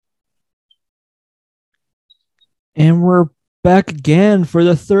And we're back again for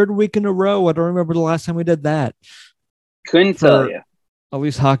the third week in a row. I don't remember the last time we did that Couldn't tell for you. at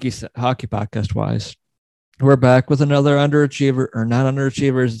least hockey podcast wise. We're back with another underachiever, or not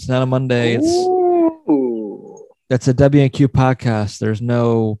underachievers. It's not a Monday. Ooh. It's a W&Q podcast. There's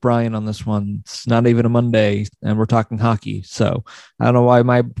no Brian on this one. It's not even a Monday, and we're talking hockey. So I don't know why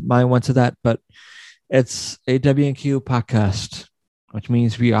my mind went to that, but it's a W&Q podcast, which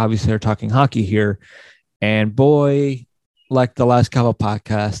means we obviously are talking hockey here. And boy, like the last couple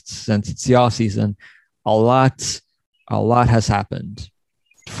podcasts since it's the off season, a lot, a lot has happened.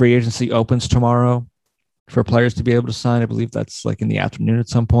 Free agency opens tomorrow for players to be able to sign. I believe that's like in the afternoon at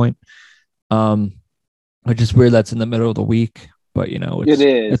some point. Which is weird. That's in the middle of the week, but It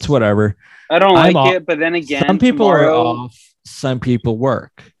is. it's whatever. I don't I'm like off. it, but then again, Some people are tomorrow. off. Some people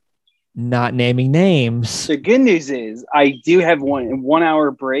work. Not naming names. The good news is I do have one hour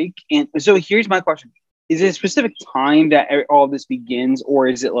break, and so here's my question: is it a specific time that all this begins, or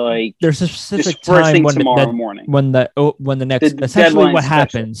is it like There's a specific just first time thing when tomorrow morning? when the next The essentially deadline what special.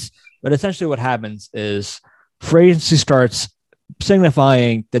 happens. But essentially what happens is free agency starts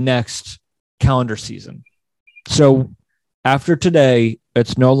signifying the next calendar season. So after today,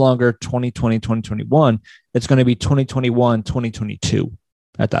 it's no longer 2020, 2021. It's going to be 2021, 2022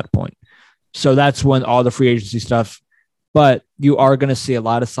 at that point. So that's when all the free agency stuff, but you are going to see a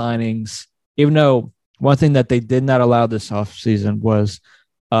lot of signings, even though one thing that they did not allow this offseason was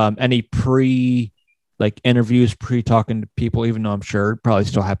any interviews, pre talking to people, even though I'm sure it probably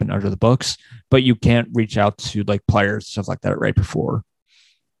still happened under the books, but you can't reach out to like players, stuff like that right before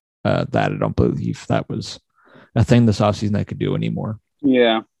that. I don't believe that was a thing this offseason I could do anymore.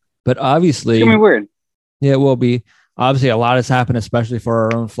 Yeah. But obviously, it's gonna be weird. Yeah, it will be. Obviously, a lot has happened, especially for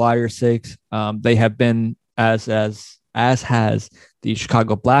our own Flyers' sakes. They have been as has the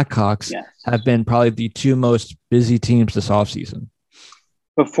Chicago Blackhawks Yes. have been probably the two most busy teams this offseason.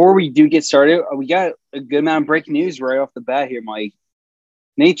 Before we do get started, we got a good amount of breaking news right off the bat here, Mike.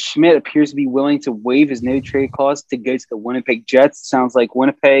 Nate Schmidt appears to be willing to waive his no trade clause to go to the Winnipeg Jets. Sounds like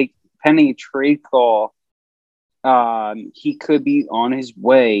Winnipeg, pending a trade call, he could be on his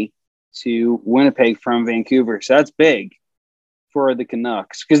way to Winnipeg from Vancouver. So that's big for the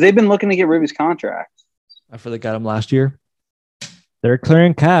Canucks because they've been looking to get rid of his contract. After they got him last year, they're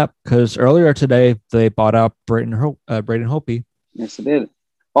clearing cap because earlier today they bought out Braden Holtby. Yes, they did.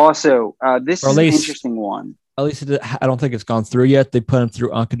 Also, this is an interesting one. At least I don't think it's gone through yet. They put him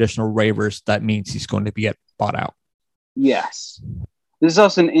through unconditional waivers. That means he's going to get bought out. Yes. This is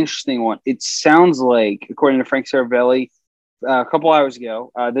also an interesting one. It sounds like, according to Frank Saravelli, a couple hours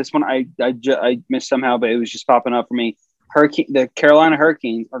ago, this one I missed somehow, but it was just popping up for me. The Carolina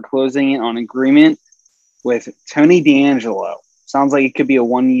Hurricanes are closing in on agreement with Tony DeAngelo. Sounds like it could be a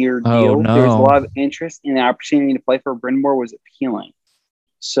 1-year deal. Oh, no. There's a lot of interest, and the opportunity to play for Brind'Amour was appealing.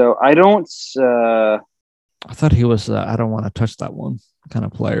 So I don't. I thought he was. I don't want to touch that one kind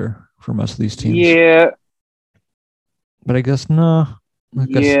of player for most of these teams. Yeah, but I guess no.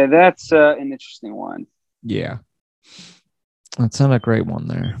 Yeah, that's an interesting one. Yeah, that's not a great one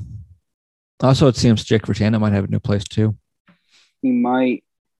there. Also, it seems Jake Virtanen might have a new place too. He might.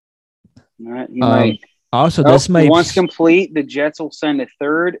 He might. Also, this might. Once complete, the Jets will send a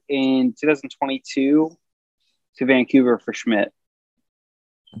third in 2022 to Vancouver for Schmidt.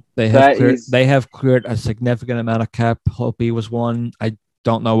 They have cleared a significant amount of cap. Holtby was one. I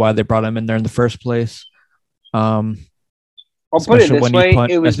don't know why they brought him in there in the first place. I'll put it this way: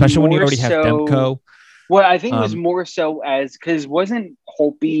 especially when you already have Demko. Well, I think it was more so as because wasn't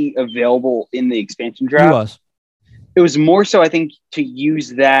Holtby available in the expansion draft? He was. It was more so, I think, to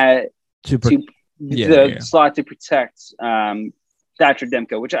use that the slot to protect Thatcher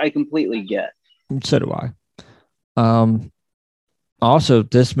Demko, which I completely get. So do I. Also,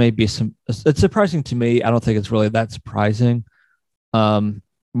 this may be it's surprising to me. I don't think it's really that surprising.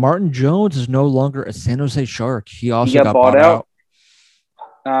 Martin Jones is no longer a San Jose Shark. He also got bought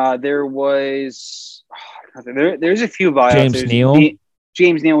out. There's a few buyouts. James Neal.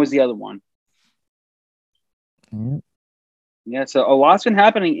 James Neal was the other one. Yeah, so a lot's been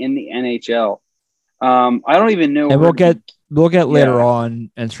happening in the NHL. I don't even know. And we'll get later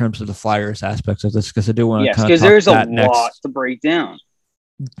on in terms of the Flyers aspects of this because I do want to. Yes, because there's a lot to break down.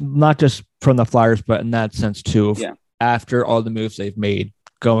 Not just from the Flyers, but in that sense too. After all the moves they've made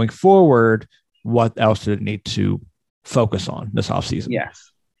going forward, what else do they need to focus on this offseason?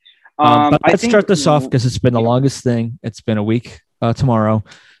 Yes. But let's start this off because it's been the longest thing. It's been a week tomorrow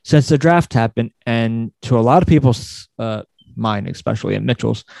since the draft happened, and to a lot of people's mind, especially at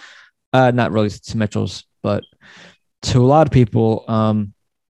Mitchell's, not really to Mitchell's, but to a lot of people,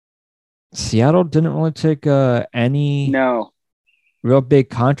 Seattle didn't really take any No, real big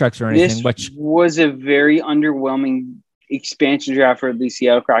contracts or anything, this which was a very underwhelming expansion draft for the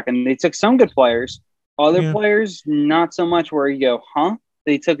Seattle Kraken. They took some good players, other yeah. players not so much. Where you go, huh?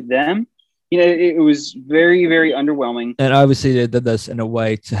 They took them. It was very, very underwhelming. And obviously they did this in a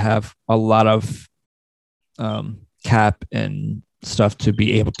way to have a lot of cap and stuff to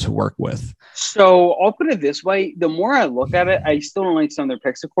be able to work with. So I'll put it this way: the more I look at it, I still don't like some of their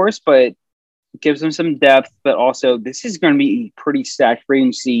picks, of course, but it gives them some depth. But also, this is going to be a pretty stacked free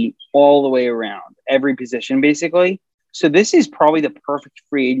agency all the way around, every position basically. So this is probably the perfect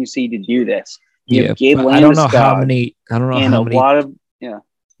free agency to do this. You have Gabe I don't know how Landeskog many. I don't know and how a many. lot of yeah.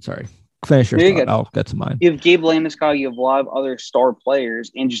 Sorry, finish your There you thought. go. I'll get to mine. You have Gabe Landeskog, you have a lot of other star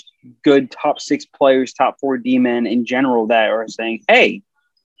players, and just good top 6 players, top 4 D men in general that are saying, "Hey,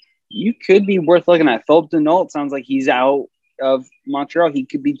 you could be worth looking at." Philip Denault sounds like he's out of Montreal. He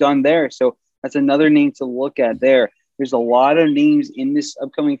could be done there. So that's another name to look at there. There's a lot of names in this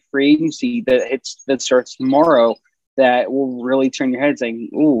upcoming free agency that starts tomorrow that will really turn your head saying,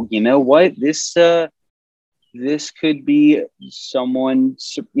 "Oh, you know what? This could be someone,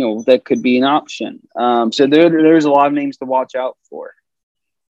 that could be an option." So there's a lot of names to watch out for.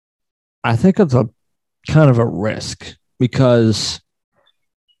 I think it's a kind of a risk because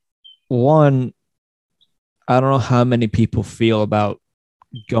one, I don't know how many people feel about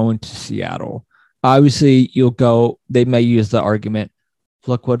going to Seattle. Obviously, they may use the argument,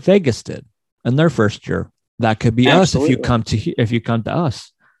 look what Vegas did in their first year. That could be Absolutely. us if you come to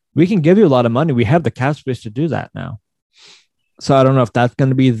us. We can give you a lot of money. We have the cap space to do that now. So I don't know if that's going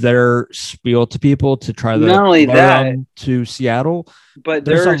to be their spiel to people to try to not only that to Seattle. but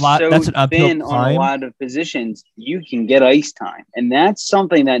there's a lot. That's an uphill climb. On a lot of positions, you can get ice time, and that's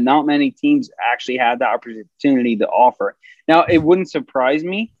something that not many teams actually have the opportunity to offer. Now, it wouldn't surprise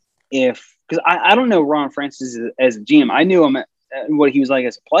me because I don't know Ron Francis as a GM. I knew him what he was like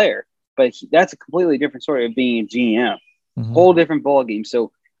as a player, but that's a completely different story of being a GM. Mm-hmm. Whole different ballgame.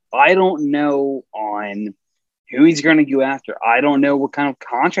 So I don't know on who he's going to go after. I don't know what kind of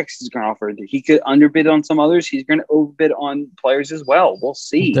contracts he's going to offer. He could underbid on some others. He's going to overbid on players as well. We'll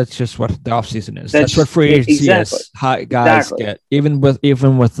see. That's just what the offseason is. That's what free agency is. Guys get even with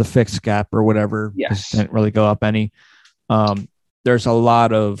the fixed cap or whatever. Yes, didn't really go up any. There's a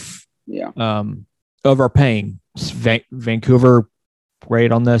lot of overpaying. Vancouver,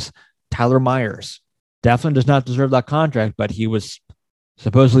 great on this. Tyler Myers definitely does not deserve that contract, but he was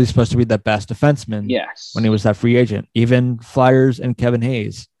supposedly supposed to be the best defenseman when he was that free agent. Even Flyers and Kevin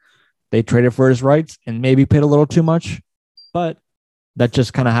Hayes, they traded for his rights and maybe paid a little too much, but that's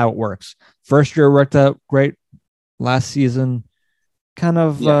just kind of how it works. First year worked out great. Last season, kind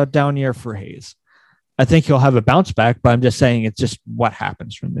of down year for Hayes. I think he'll have a bounce back, but I'm just saying it's just what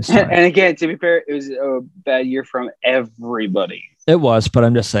happens from this time. And again, to be fair, it was a bad year from everybody. It was, but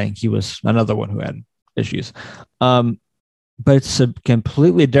I'm just saying he was another one who had issues. But it's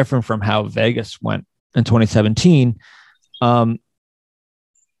completely different from how Vegas went in 2017. And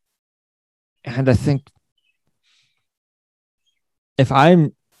I think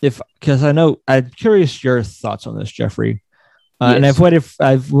because I know I'm curious your thoughts on this, Jeffrey. And I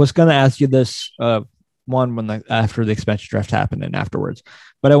was going to ask you this after the expansion draft happened and afterwards,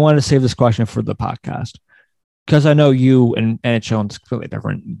 but I wanted to save this question for the podcast because I know you and NHL is completely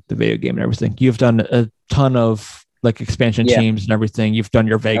different, the video game and everything. You've done a ton of expansion teams and everything. You've done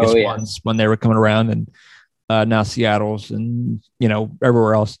your Vegas ones when they were coming around, and now Seattle's and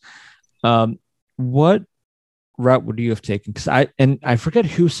everywhere else. What route would you have taken? Because I forget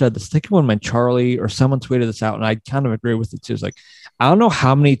who said this. I think when Charlie or someone tweeted this out, and I kind of agree with it too. It's like I don't know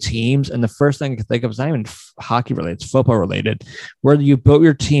how many teams, and the first thing I could think of is not even hockey related; it's football related, where you built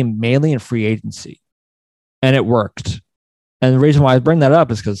your team mainly in free agency, and it worked. And the reason why I bring that up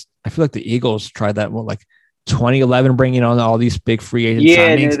is because I feel like the Eagles tried that 2011, bringing on all these big free agent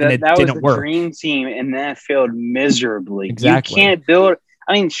signings, and it didn't work. Dream team, and that failed miserably. Exactly. You can't build.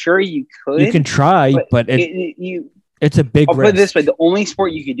 I mean, sure you could. You can try, but it's a big risk. Put it this way: the only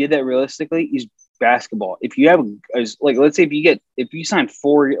sport you could do that realistically is basketball. If you have let's say if you sign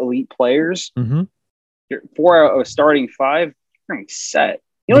 4 elite players, 4 out of starting 5, you're set.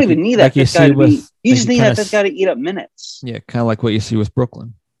 You don't even need that fifth guy to be. You just need that fifth guy to eat up minutes. Yeah, kind of like what you see with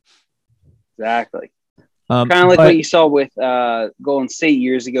Brooklyn. Exactly. Kind of like what you saw with Golden State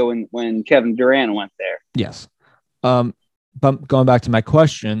years ago when Kevin Durant went there. Yes. But going back to my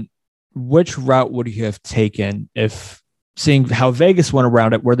question, which route would you have taken if seeing how Vegas went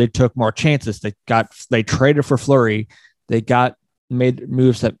around it, where they took more chances? They traded for Fleury. They made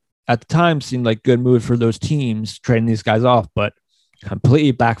moves that at the time seemed like good moves for those teams, trading these guys off, but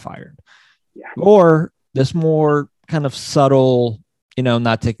completely backfired. Yeah. Or this more kind of subtle,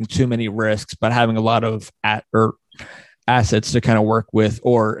 not taking too many risks, but having a lot of assets to kind of work with.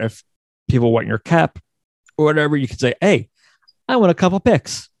 Or if people want your cap or whatever, you could say, hey, I want a couple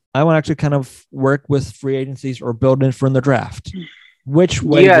picks. I want to actually kind of work with free agencies or build in from the draft. Which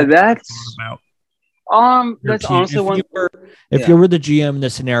way? Yeah, that's honestly if you were the GM in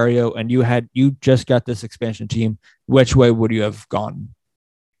this scenario and you just got this expansion team, which way would you have gone?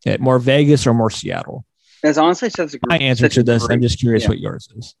 More Vegas or more Seattle? That's honestly such a my answer to this. I'm just curious what yours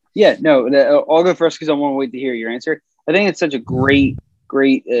is. Yeah, no, I'll go first because I want to wait to hear your answer. I think it's such a great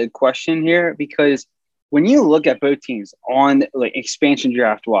question here because when you look at both teams on like expansion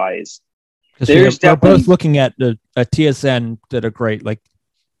draft wise, we're both looking at a TSN did a great like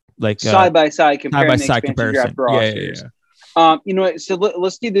side by side comparison. Draft rosters. Yeah. You know what? So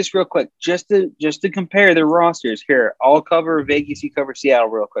let's do this real quick, just to compare the rosters here. I'll cover Vegas, you cover Seattle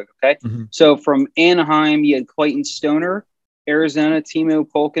real quick, okay? Mm-hmm. So from Anaheim, you had Clayton Stoner, Arizona, Timo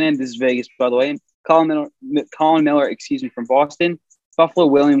Pulkkinen. This is Vegas, by the way. Colin Miller, from Boston. Buffalo,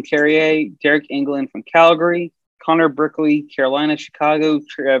 William Carrier, Derek England from Calgary, Connor Brickley, Carolina, Chicago,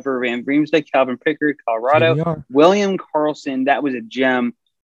 Trevor Van Riemsdyk, Calvin Pickard, Colorado, William Karlsson. That was a gem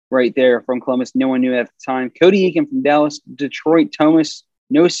right there from Columbus. No one knew at the time. Cody Eakin from Dallas, Detroit, Thomas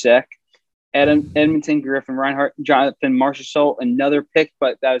Nosek, Edmonton, Griffin Reinhart, Jonathan Marchessault, another pick,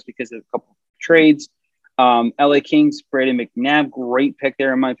 but that was because of a couple of trades. LA Kings, Braden McNabb, great pick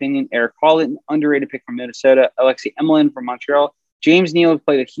there in my opinion. Eric Holland, underrated pick from Minnesota. Alexei Emelin from Montreal. James Neal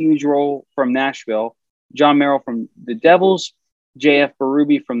played a huge role from Nashville. John Merrill from the Devils. JF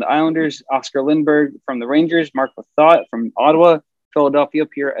Berube from the Islanders. Oscar Lindbergh from the Rangers. Mark Lathot from Ottawa. Philadelphia,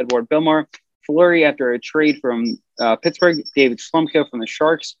 Pierre-Edouard Bellemare. Fleury after a trade from Pittsburgh. David Slumka from the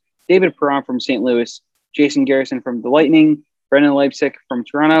Sharks. David Perron from St. Louis. Jason Garrison from the Lightning. Brendan Leipsic from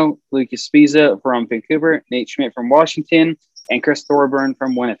Toronto. Lucas Spiza from Vancouver. Nate Schmidt from Washington. And Chris Thorburn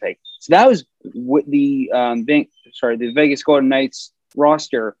from Winnipeg. So that was what the Vegas Golden Knights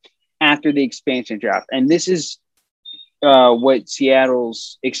roster after the expansion draft. And this is what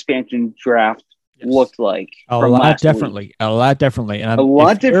Seattle's expansion draft looked like. A lot differently. And a lot differently.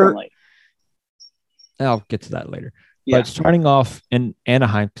 I'll get to that later. Yeah. But starting off in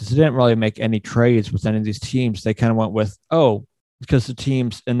Anaheim, because they didn't really make any trades with any of these teams, they kind of went with, because the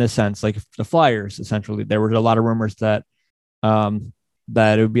teams in this sense, like the Flyers, essentially, there were a lot of rumors that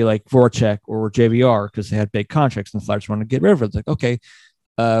that it would be like Voracek or JVR because they had big contracts and the Flyers wanted to get rid of it. It's like, okay,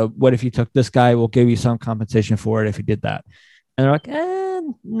 what if you took this guy? We'll give you some compensation for it if you did that. And they're like,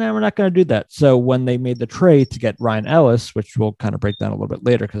 no, we're not going to do that. So when they made the trade to get Ryan Ellis, which we'll kind of break down a little bit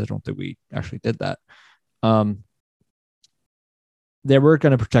later because I don't think we actually did that, they were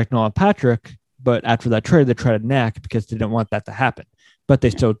going to protect Nolan Patrick, but after that trade, they tried to knack because they didn't want that to happen. But they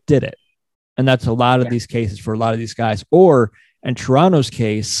still did it. And that's a lot of these cases for a lot of these guys. Or in Toronto's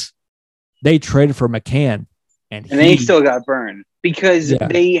case, they traded for McCann. And they still got burned because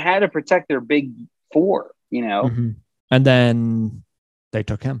they had to protect their big four, Mm-hmm. And then they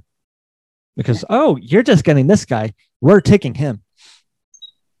took him because, you're just getting this guy. We're taking him.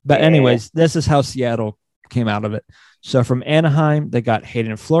 But anyways, this is how Seattle came out of it. So from Anaheim, they got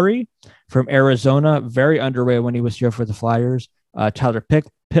Hayden Fleury. From Arizona, very underrated when he was here for the Flyers. Tyler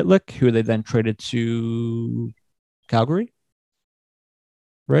Pitlick, who they then traded to Calgary.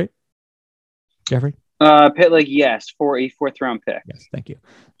 Right? Jeffrey? Pitlick, yes, for a fourth-round pick. Yes, thank you.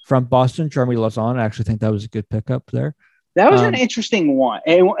 From Boston, Jeremy Lauzon. I actually think that was a good pickup there. That was an interesting one.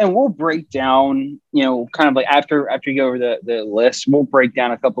 And we'll break down, kind of like after you go over the list, we'll break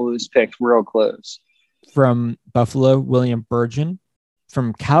down a couple of those picks real close. From Buffalo, William Bergen.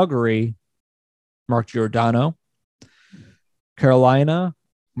 From Calgary, Mark Giordano. Carolina,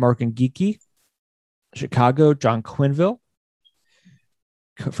 Mark Ngiki. Chicago, John Quinville.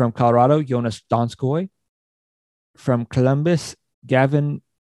 From Colorado, Jonas Donskoy. From Columbus, Gavin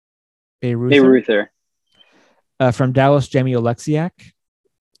Bayreuther. From Dallas, Jamie Oleksiak.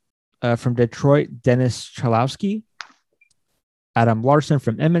 From Detroit, Dennis Chalowski. Adam Larson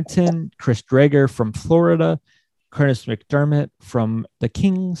from Edmonton. Chris Drager from Florida. Curtis McDermott from the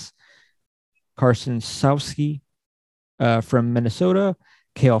Kings. Carson Sowski from Minnesota.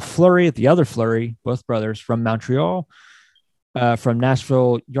 Cale Fleury, the other Fleury, both brothers, from Montreal. From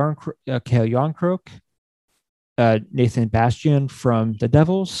Nashville, Cale Yarncroke. Nathan Bastian from the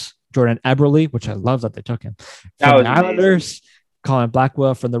Devils. Jordan Eberle, which I love that they took him. From the Islanders. Colin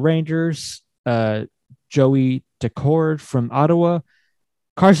Blackwell from the Rangers. Joey Decord from Ottawa.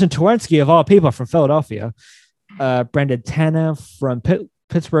 Carson Twarynski, of all people, from Philadelphia. Brandon Tanev from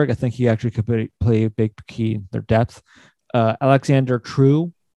Pittsburgh. I think he actually could play a big key in their depth. Alexander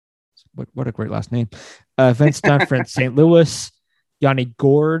True What a great last name. Vince Dunn from St. Louis. Yanni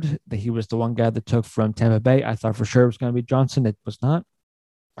Gord, he was the one guy that took from Tampa Bay. I thought for sure it was going to be Johnson. It was not.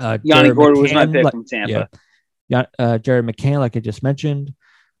 Yanni Gord was my pick from Tampa. Jared McCann, like I just mentioned,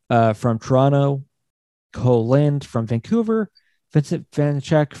 from Toronto. Cole Lind from Vancouver. Vincent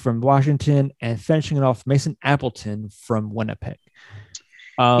Vanacek from Washington. And finishing it off, Mason Appleton from Winnipeg.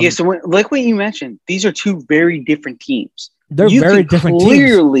 So like what you mentioned, these are two very different teams. They're very different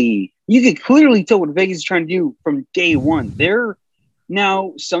teams. You could clearly tell what Vegas is trying to do from day one.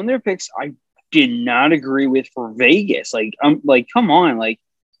 Now, some of their picks I did not agree with for Vegas. Come on, like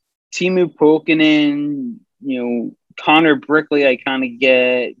Timu Pokinen, Connor Brickley, I kind of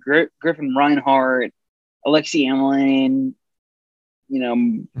get Griffin Reinhart, Alexi Emelin,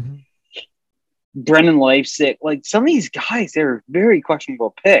 Brendan Leipzig. Like some of these guys, they're very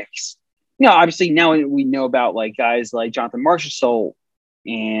questionable picks. Obviously now we know about like guys like Jonathan Marchessault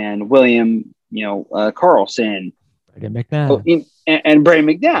and William, Carlson. Brandon McNabb. And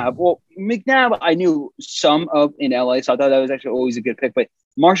Brandon McNabb. Well, McNabb, I knew some of in LA, so I thought that was actually always a good pick. But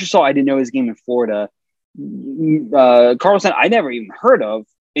Marchessault, I didn't know his game in Florida. Carlson, I never even heard of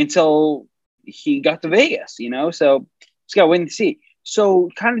until he got to Vegas, So just got to wait and see. So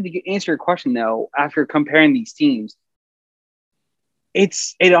kind of to answer your question, though, after comparing these teams,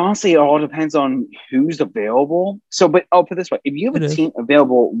 it honestly all depends on who's available. So, but I'll put it this way. If you have a team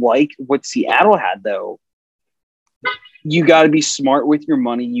available like what Seattle had, though, you got to be smart with your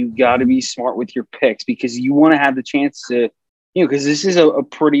money. You got to be smart with your picks because you want to have the chance to, because this is a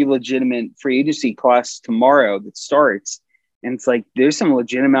pretty legitimate free agency class tomorrow that starts. And it's like, there's some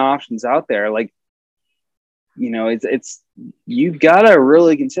legitimate options out there. Like, it's you've got to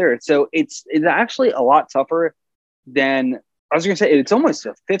really consider it. So it's actually a lot tougher than I was going to say. It's almost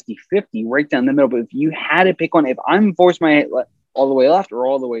a 50-50 right down the middle. But if you had to pick one, if I'm forced my head all the way left or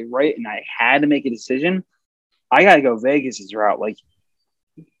all the way right, and I had to make a decision, I got to go Vegas's route. Like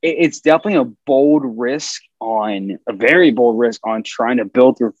it's definitely a very bold risk on trying to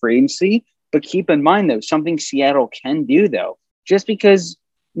build your free agency. But keep in mind though, something Seattle can do though, just because,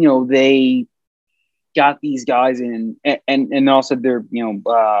 they got these guys in and also they're, they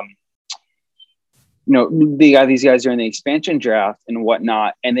got these guys during the expansion draft and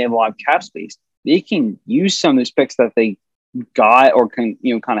whatnot, and they have a lot of cap space. They can use some of those picks that they got or can,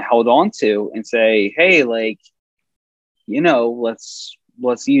 kind of held on to and say, hey, like, let's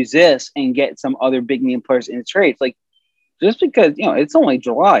use this and get some other big name players in the trades. Like just because, it's only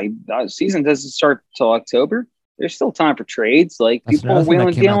July, the season doesn't start till October. There's still time for trades. Like people are wheeling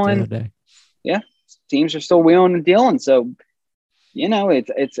and dealing. Yeah. Teams are still wheeling and dealing. So,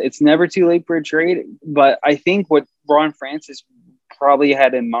 it's never too late for a trade. But I think what Ron Francis probably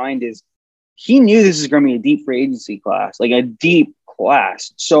had in mind is he knew this is going to be a deep free agency class, like a deep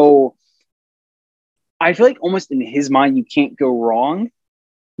class. So I feel like almost in his mind, you can't go wrong.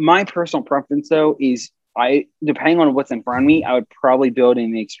 My personal preference, though, is depending on what's in front of me, I would probably build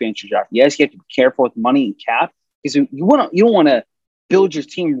in the expansion draft. Yes, you have to be careful with money and cap because you don't want to build your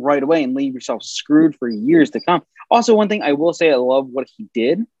team right away and leave yourself screwed for years to come. Also, one thing I will say, I love what he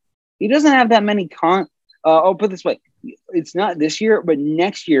did. He doesn't have that many I'll put it this way. It's not this year, but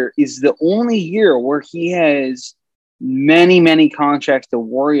next year is the only year where he has many, many contracts to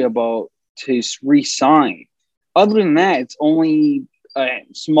worry about to re-sign. Other than that, it's only a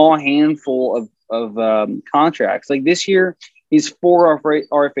small handful of contracts. Like this year, he's 4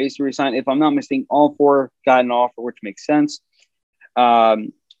 RFAs to re-sign. If I'm not mistaken, all 4 got an offer, which makes sense.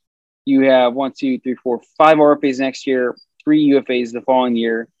 You have 5 RFAs next year, 3 UFAs the following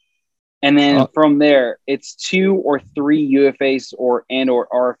year. And then from there, it's 2 or 3 UFAs or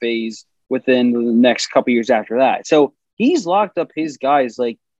RFAs within the next couple years after that. So he's locked up his guys.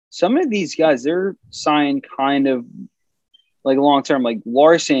 Like some of these guys, they're signed kind of like long-term, like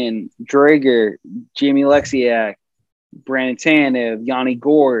Larson, Drager, Jamie Lexiak, Brandon Tanev, Yanni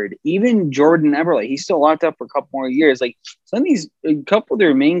Gord, even Jordan Eberle. He's still locked up for a couple more years. Like some of a couple of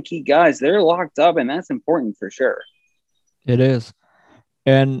their main key guys, they're locked up, and that's important for sure. It is.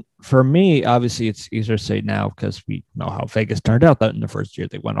 And for me, obviously, it's easier to say now because we know how Vegas turned out that in the first year.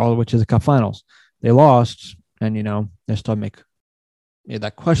 They went all the way to the Cup Finals. They lost, and, they still make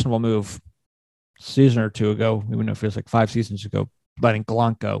that questionable move a season or two ago, even though it feels like 5 seasons ago, letting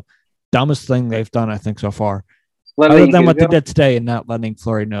Gallant go. Dumbest thing they've done, I think, so far. Other than what they did today and not letting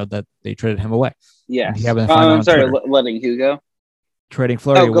Fleury know that they traded him away. Yeah. I'm sorry, letting who go? Trading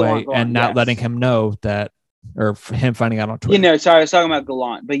Fleury away and not letting him know that, or him finding out on Twitter. Sorry, I was talking about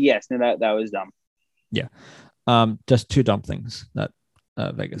Gallant. But yes, no, that was dumb. Yeah. Just 2 dumb things that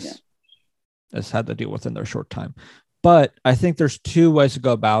Vegas has had to deal with in their short time. But I think there's 2 ways to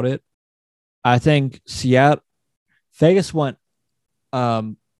go about it. I think Vegas went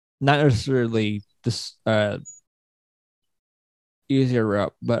not necessarily this easier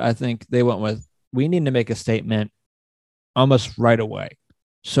route, but I think they went with we need to make a statement almost right away.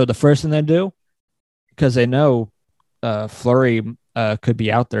 So the first thing they do, because they know Fleury could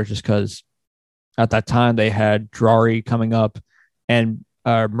be out there just because at that time they had Drury coming up and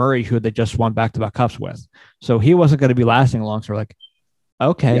Murray, who they just won back-to-back cups with. So he wasn't going to be lasting long. So we're like,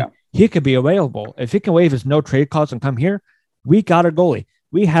 okay, he could be available. If he can waive his no trade clause and come here, we got our goalie.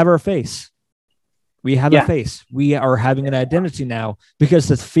 We have our face. We have a face. We are having an identity now because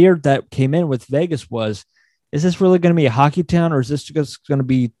the fear that came in with Vegas was, is this really going to be a hockey town or is this just going to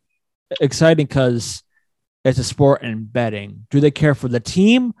be exciting because it's a sport and betting? Do they care for the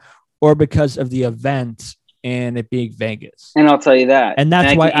team or because of the event and it being Vegas? And I'll tell you that. And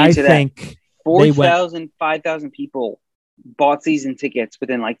that's why I think 4,000, 5,000 people bought season tickets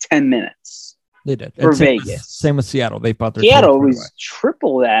within like 10 minutes. They did. For Vegas. Same with Seattle. They bought their Seattle was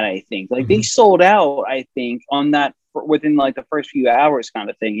triple that, I think. Like they sold out, I think, on that within like the first few hours kind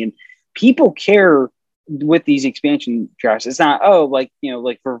of thing. And people care with these expansion drafts. It's not, like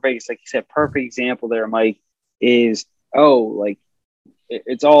for Vegas, like you said, perfect example there, Mike, is, like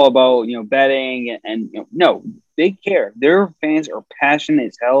it's all about, betting and no, they care. Their fans are passionate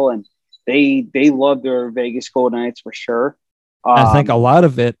as hell and they love their Vegas Golden Knights for sure. I think a lot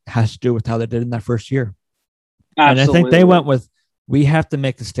of it has to do with how they did in that first year. Absolutely. And I think they went with, we have to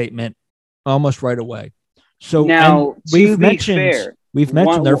make the statement almost right away. So now we've mentioned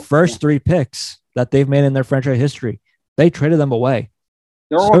their first 3 picks that they've made in their franchise history. They traded them away.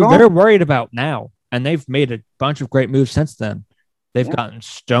 They're worried about now. And they've made a bunch of great moves since then. They've gotten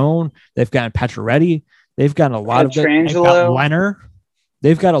Stone. They've gotten Pacioretty. They've gotten a lot of good. They've got Leonard.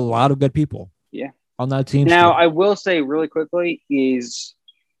 They've got a lot of good people. Yeah. On that team. Now, I will say really quickly is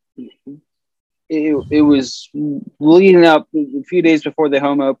it was leading up a few days before the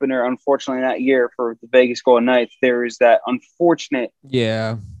home opener. Unfortunately, that year for the Vegas Golden Knights, there was that unfortunate,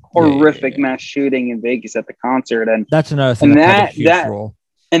 horrific mass shooting in Vegas at the concert, and that's another thing.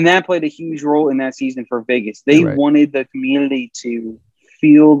 And that played a huge role in that season for Vegas. They wanted the community to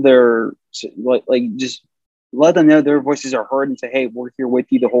feel their just let them know their voices are heard and say, "Hey, we're here with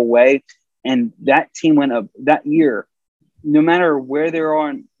you the whole way." And that team went up that year, no matter where they're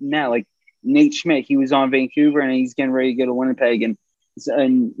on now. Like Nate Schmidt, he was on Vancouver and he's getting ready to go to Winnipeg,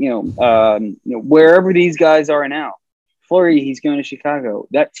 and wherever these guys are now. Fleury, he's going to Chicago.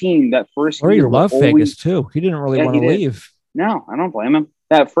 That team, that first year, he loved Vegas too. He didn't really want to leave. No, I don't blame him.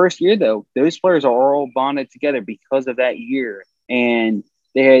 That first year, though, those players are all bonded together because of that year, and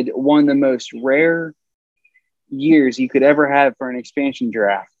they had one of the most rare years you could ever have for an expansion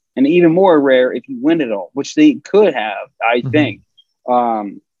draft. And even more rare if you win it all, which they could have, I think.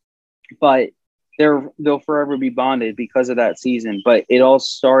 But they'll forever be bonded because of that season. But it all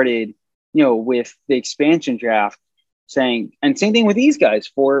started, with the expansion draft saying, and same thing with these guys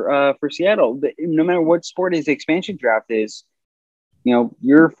for Seattle. No matter what sport his expansion draft is,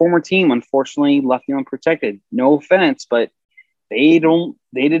 your former team unfortunately left you unprotected. No offense, but they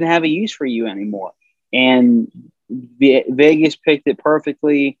didn't have a use for you anymore. And Vegas picked it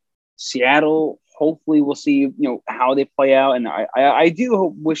perfectly. Seattle, hopefully we'll see, how they play out. And I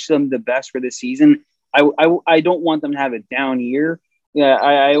do wish them the best for this season. I don't want them to have a down year. Yeah,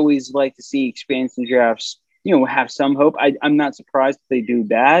 I always like to see expansion drafts, have some hope. I'm not surprised if they do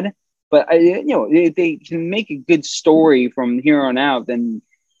bad, but if they can make a good story from here on out, then,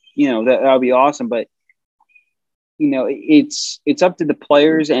 that'll be awesome. But, it's up to the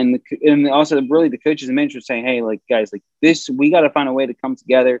players and also really the coaches and managers saying, hey, like guys, like this, we got to find a way to come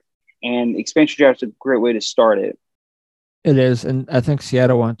together. And expansion draft is a great way to start it. It is. And I think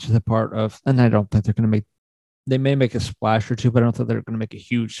Seattle wants the part of, and I don't think they're going to they may make a splash or two, but I don't think they're going to make a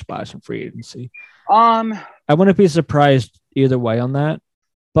huge splash in free agency. I wouldn't be surprised either way on that.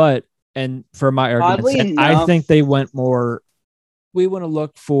 But, and for my argument, I think they went more, we want to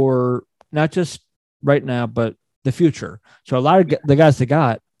look for not just right now, but the future. So a lot of the guys they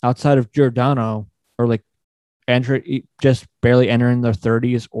got outside of Giordano are like just barely entering their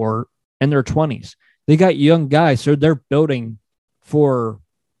 30s or in their 20s. They got young guys, so they're building for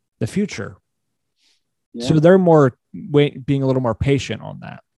the future. Yeah. So they're being a little more patient on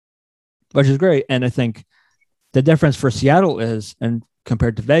that, which is great. And I think the difference for Seattle is, and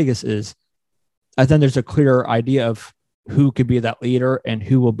compared to Vegas is, I think there's a clearer idea of who could be that leader and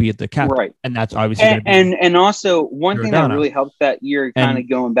who will be the captain. Right. And that's obviously and also one thing that really helped that year kind of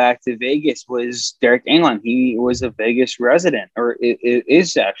going back to Vegas was Derek Engelland. He was a Vegas resident, or it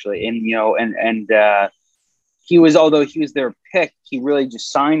is actually. And although he was their pick, he really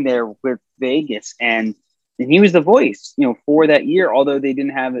just signed there with Vegas, and he was the voice, for that year. Although they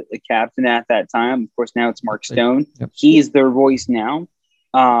didn't have a captain at that time, of course, now it's Mark Stone. Yep. He's their voice now.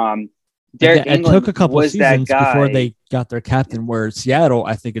 Derek It took a couple was seasons that guy before they got their captain. Where Seattle,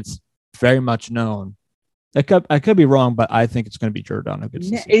 I think it's very much known. I could be wrong, but I think it's going to be Giordano.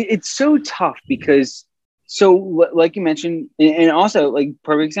 It's so tough because, like you mentioned, and also like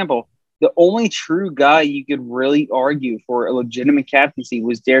perfect example, the only true guy you could really argue for a legitimate captaincy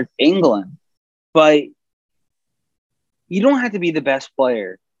was Derek England, but you don't have to be the best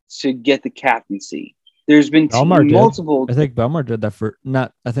player to get the captaincy. There's been multiple. I think Belmar did that for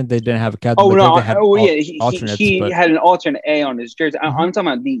not. I think they didn't have a captain. Oh no! Alternates, he had an alternate A on his jersey. Mm-hmm. I'm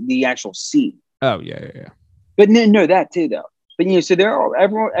talking about the actual C. Oh yeah. But no, that too though. But so there are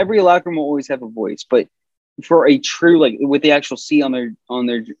every locker room will always have a voice. But for a true with the actual C on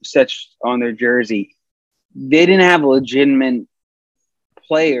their jersey, they didn't have a legitimate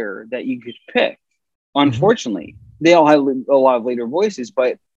player that you could pick. Unfortunately, they all had a lot of later voices.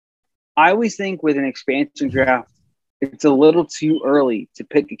 But I always think with an expansion draft, it's a little too early to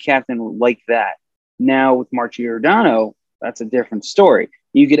pick a captain like that. Now with Mark Giordano, that's a different story.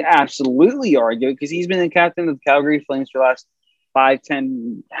 You could absolutely argue because he's been the captain of the Calgary Flames for the last 5,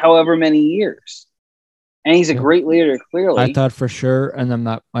 10, however many years. And he's a great leader, clearly. I thought for sure, and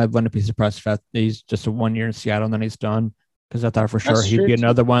I wouldn't be surprised if he's just a 1 year in Seattle and then he's done. Because I thought for sure he'd be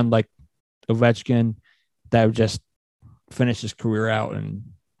another one like Ovechkin that would just finish his career out in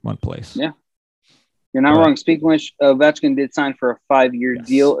one place. Yeah. You're not wrong. Speaking of which, Ovechkin did sign for a 5-year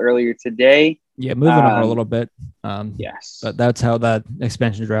deal earlier today. Yeah, moving on a little bit. Yes. But that's how that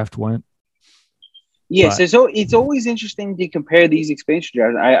expansion draft went. Yes, so it's always interesting to compare these expansion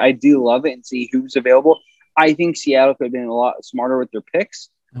drafts. I do love it and see who's available. I think Seattle could have been a lot smarter with their picks.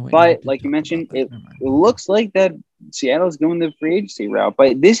 But like you mentioned, it looks like that Seattle is going the free agency route.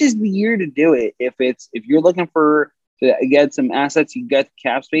 But this is the year to do it. If you're looking to get some assets, you get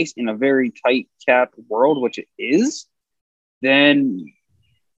cap space in a very tight cap world, which it is, then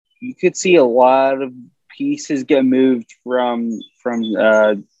you could see a lot of pieces get moved from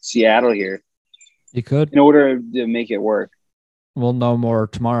Seattle here. You could, in order to make it work. We'll know more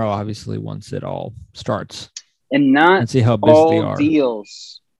tomorrow, obviously, once it all starts, and see how busy they are.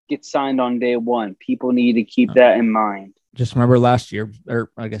 Deals get signed on day one. People need to keep that in mind. Just remember last year,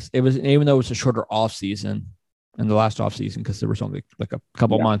 or I guess it was, even though it was a shorter off season, and the last off season because there was only like a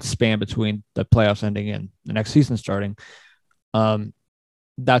couple months span between the playoffs ending and the next season starting.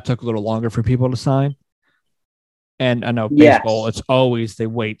 That took a little longer for people to sign. And I know baseball, it's always, they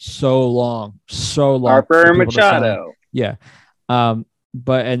wait so long. Harper Machado. Yeah.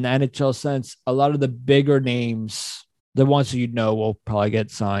 But in the NHL sense, a lot of the bigger names, the ones that will probably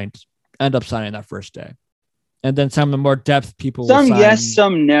get signed, end up signing that first day. And then some of the more depth people some will sign. Yes,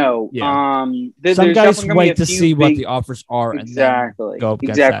 some no. Yeah. Some guys wait to see what the offers are and then go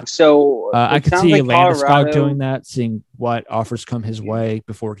against that. So I could see Landeskog doing that, seeing what offers come his way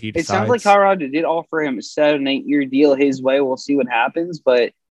before he decides. It sounds like Colorado did offer him a 7-8 year deal his way. We'll see what happens,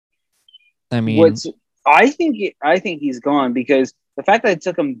 but I mean, I think he's gone because the fact that it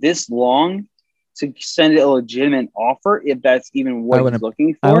took him this long to send a legitimate offer, if that's even what he's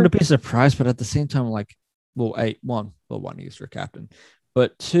looking for, I wouldn't be surprised. But at the same time, like, well, one, he's your captain,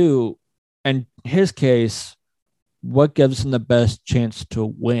 but two, in his case, what gives him the best chance to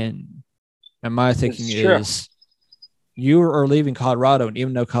win? And my thinking is, you are leaving Colorado, and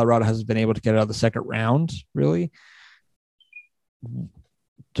even though Colorado hasn't been able to get out of the second round, really,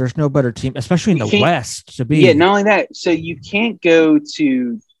 there's no better team, especially in the West, to be. Yeah, not only that, so you can't go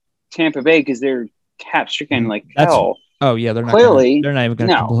to Tampa Bay because they're cap stricken like hell. Oh yeah, they're not even going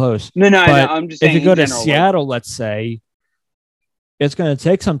to come close. No, I'm just saying. If you go to Seattle, let's say, it's going to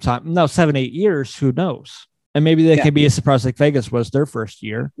take some time. No, 7-8 years. Who knows? And maybe they could be as surprised like Vegas was their first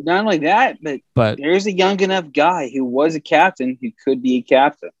year. Not only that, but there's a young enough guy who was a captain who could be a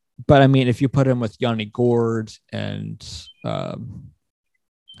captain. But I mean, if you put him with Yanni Gourde and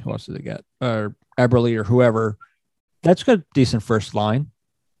who else did they get? Or Eberle or whoever, that's a decent first line.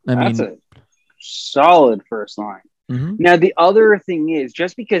 That's a solid first line. Mm-hmm. Now, the other thing is,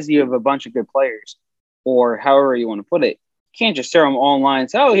 just because you have a bunch of good players, or however you want to put it, you can't just throw them all in line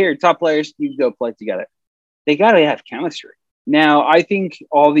and say, oh, here, top players, you go play together. They got to have chemistry. Now, I think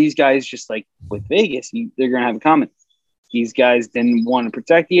all these guys, just like with Vegas, they're going to have a comment. These guys didn't want to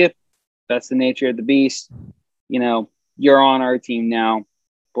protect you. That's the nature of the beast. You're on our team now.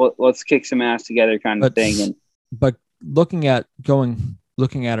 Let's kick some ass together kind of thing. But looking at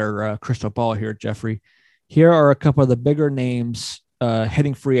our crystal ball here, Jeffrey, here are a couple of the bigger names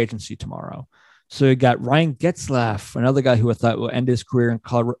hitting free agency tomorrow. So you got Ryan Getzlaff, another guy who I thought will end his career in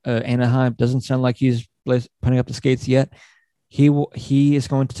Anaheim. Doesn't sound like he's putting up the skates yet. He is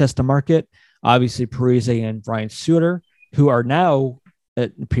going to test the market. Obviously, Parise and Brian Suter, who are now,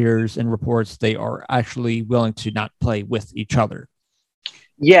 it appears in reports, they are actually willing to not play with each other.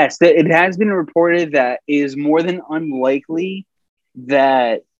 Yes, it has been reported that it is more than unlikely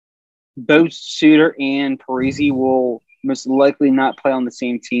that both Suter and Parise will most likely not play on the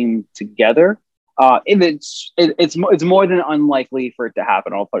same team together. It's more than unlikely for it to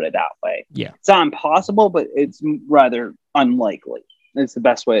happen. I'll put it that way. Yeah, it's not impossible, but it's rather unlikely. It's the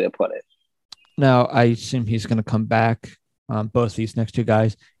best way to put it. Now I assume he's going to come back. Both these next two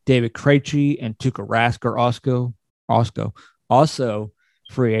guys, David Krejci and Tuukka Rask, are also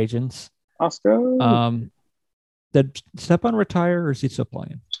free agents. Oscar. Did Stepan retire or is he still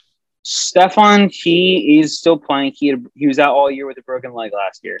playing? Stefan, he is still playing. He was out all year with a broken leg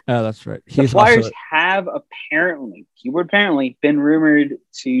last year. Oh, that's right. The Flyers have apparently, been rumored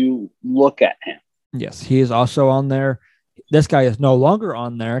to look at him. Yes, he is also on there. This guy is no longer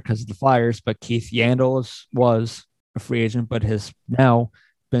on there because of the Flyers, but Keith Yandle was a free agent, but has now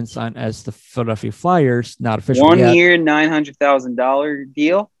been signed as the Philadelphia Flyers, not officially 1 yet. year, $900,000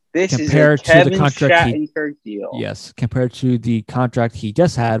 deal. This compared is a Kevin Shattenkirk deal. Yes, compared to the contract he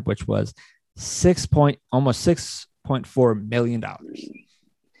just had, which was almost $6.4 million.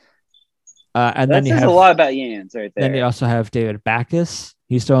 And that says a lot about Yans right there. Then you also have David Backes.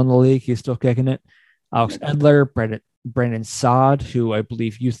 He's still in the league. He's still kicking it. Alex Edler, Brandon Saad, who I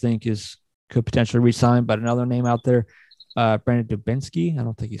believe you think could potentially resign, but another name out there, Brandon Dubinsky. I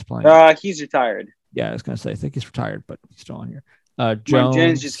don't think he's playing. He's retired. Yeah, I was going to say, I think he's retired, but he's still on here.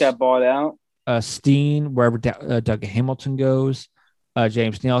 Jones just got bought out. Steen, wherever Doug Hamilton goes.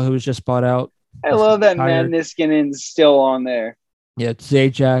 James Neal, who was just bought out. I love that Matt Niskanen's still on there. Yeah, it's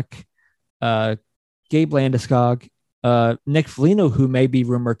Zajac, Gabe Landeskog, Nick Foligno, who may be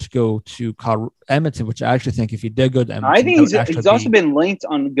rumored to go to Edmonton, which I actually think if he did go to Edmonton, I think he's also been linked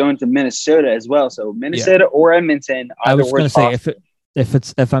on going to Minnesota as well. So Minnesota or Edmonton. I was going to say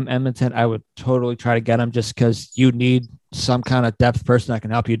if I'm Edmonton, I would totally try to get him just because you need some kind of depth person that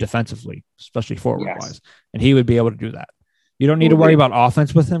can help you defensively, especially forward-wise. And he would be able to do that. You don't need to worry about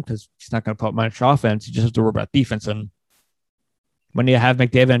offense with him because he's not going to put much offense. You just have to worry about defense. And when you have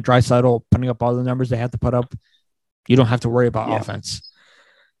McDavid and Draisaitl putting up all the numbers they have to put up, you don't have to worry about offense.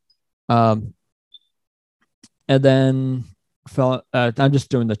 And then I'm just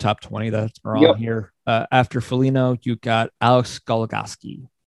doing the top 20 that are on here. After Foligno, you got Alex Goligoski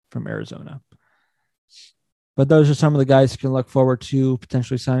from Arizona. But those are some of the guys you can look forward to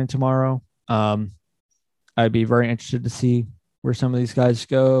potentially signing tomorrow. I'd be very interested to see where some of these guys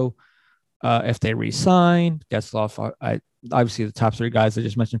go. If they re-sign, Getzlaff, obviously the top three guys I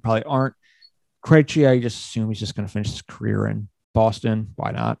just mentioned probably aren't. Krejci, I just assume he's just going to finish his career in Boston.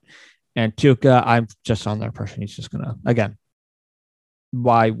 Why not? And Tuukka, I'm just on the impression he's just going to, again,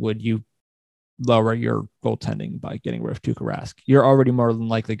 why would you lower your goaltending by getting rid of Tuukka Rask? You're already more than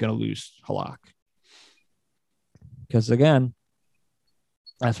likely going to lose Halak. Because again,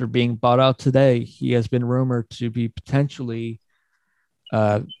 after being bought out today, he has been rumored to be potentially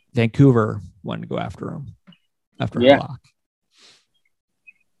Vancouver wanting to go after him after Halak.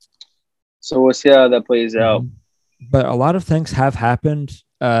 So we'll see how that plays out. But a lot of things have happened.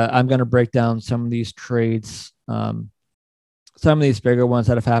 I'm going to break down some of these trades, some of these bigger ones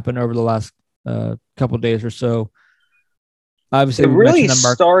that have happened over the last couple of days or so. Obviously, it really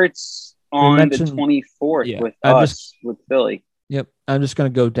starts on the 24th with Philly. Yep. I'm just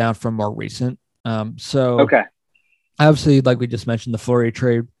going to go down from more recent. Okay. Obviously, like we just mentioned, the Fleury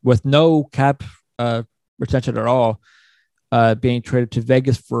trade with no cap retention at all, being traded to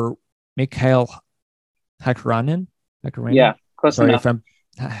Vegas for Mikhail Hakkarainen. Yeah, close enough.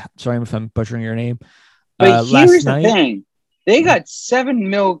 Sorry if I'm butchering your name. But here's the thing. They got $7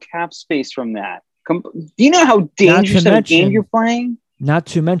 million cap space from that. Do you know how dangerous of a game you're playing? Not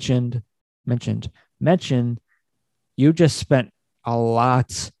to mention, you just spent a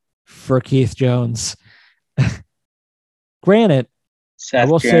lot for Keith Jones. Granted, I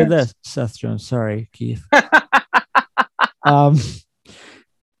will say this, Seth Jones. Sorry, Keith.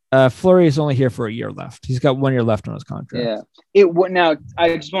 Fleury is only here for a year left. He's got 1 year left on his contract. Yeah. Now,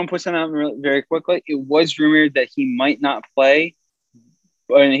 I just want to put something out very quickly. It was rumored that he might not play,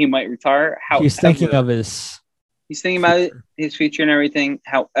 and he might retire. However, he's thinking about his future and everything.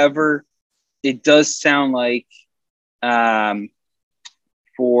 However, it does sound like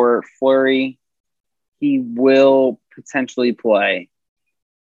for Fleury, he will potentially play.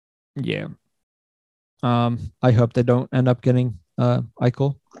 Yeah. I hope they don't end up getting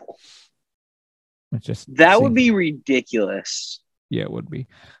Eichel. It's just that would be ridiculous. Yeah, it would be.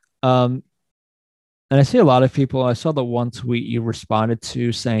 And I see a lot of people. I saw the one tweet you responded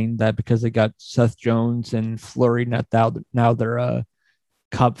to saying that because they got Seth Jones and Fleury, now they're a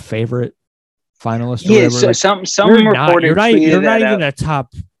Cup favorite finalist. Or Yeah, whatever. so Like, some reporter you're not even a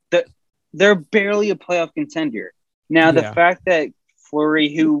top. They're barely a playoff contender. Now, the fact that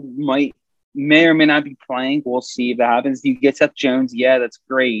Fleury, who may or may not be playing, we'll see if that happens. You get Seth Jones, yeah, that's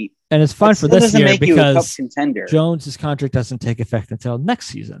great. And it's fine for this year because contender. Jones' contract doesn't take effect until next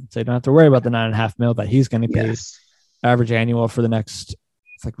season. So you don't have to worry about the $9.5 million that he's going to pay average annual for the next,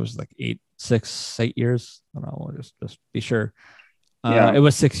 I think it was like 8 years. I don't know. We'll just be sure. It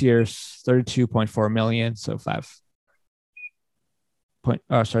was 6 years, $32.4 million. So that's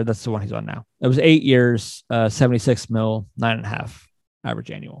the one he's on now. It was 8 years, $76 million, 9.5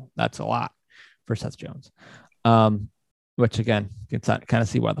 average annual. That's a lot for Seth Jones. Which again, you can kind of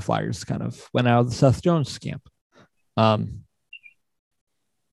see why the Flyers kind of went out of the Seth Jones camp. But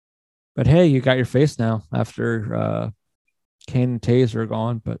hey, you got your face now after Kane and Taves are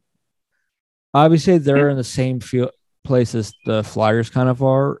gone. But obviously, they're in the same place as the Flyers kind of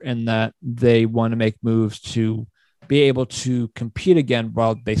are, in that they want to make moves to be able to compete again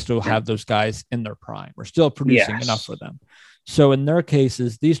while they still have those guys in their prime or still producing enough for them. So in their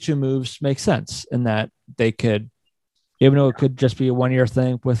cases, these two moves make sense in that they could, even though it could just be a 1-year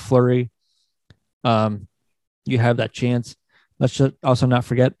thing with Fleury, you have that chance. Let's just also not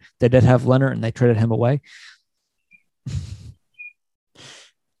forget they did have Leonard and they traded him away.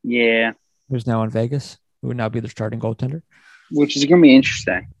 Yeah. Who's now in Vegas, who would now be the starting goaltender. Which is going to be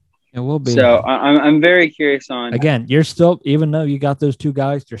interesting. It will be. So I'm very curious on. Again, you're still, even though you got those two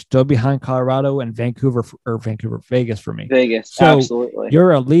guys, you're still behind Colorado and Vegas for me. Vegas, so absolutely.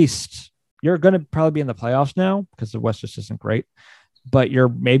 You're going to probably be in the playoffs now because the West just isn't great, but you're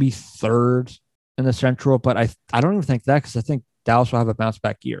maybe third in the Central. But I don't even think that, because I think Dallas will have a bounce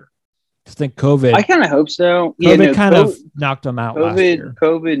back year. I think COVID. I kind of hope so. COVID of knocked them out last year.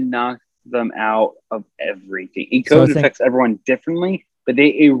 COVID knocked them out of everything. COVID affects everyone differently, but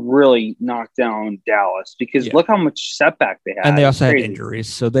they really knocked down Dallas because look how much setback they had. And they also had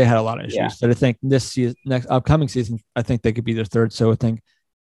injuries, so they had a lot of issues. Yeah. But I think this season, upcoming season, I think they could be their third. So I think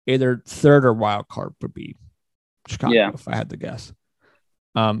either third or wild card would be Chicago, if I had to guess.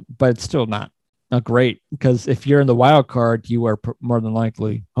 But it's still not great, because if you're in the wild card, you are more than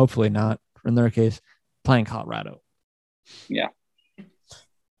likely, hopefully not, in their case, playing Colorado. Yeah.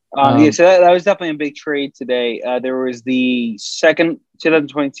 So that was definitely a big trade today. There was the second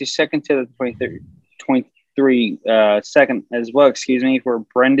 2023 second as well, for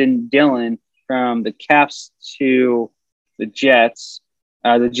Brendan Dillon from the Caps to the Jets.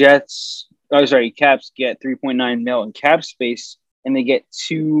 Caps get $3.9 million in cap space, and they get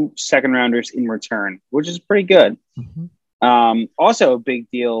 2 second-rounders in return, which is pretty good. Mm-hmm. Also a big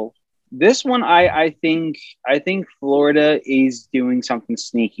deal. This one, I think Florida is doing something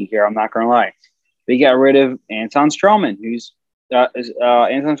sneaky here. I'm not going to lie. They got rid of Anton Stralman,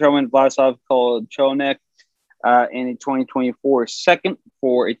 Vladislav Kolyachonok, in a 2024 second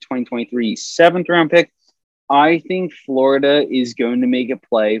for a 2023 7th-round pick. I think Florida is going to make a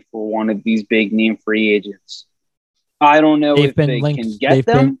play for one of these big name free agents. I don't know if they can get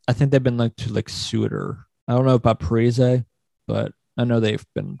them. I think they've been linked to like Suter. I don't know about Parise, but I know they've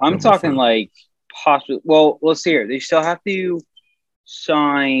been. I'm talking like possibly. Well, let's see here. They still have to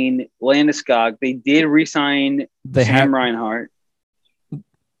sign Landeskog. They did re-sign Sam Reinhart.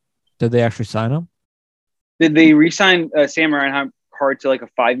 Did they actually sign him? Did they re-sign Sam Reinhart to like a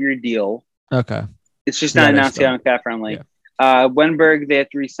 5-year deal? Okay. It's just not announced yet on Cap Friendly. Yeah. Wenberg, they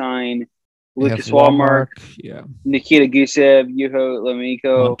have to re-sign Lucas Wallmark, Nikita Gusev, Juho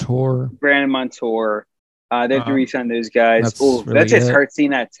Lammikko, Brandon Montour. They have to re-sign those guys. That just hurts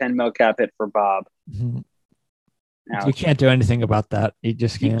seeing that $10 million cap hit for Bob. Mm-hmm. You can't do anything about that. You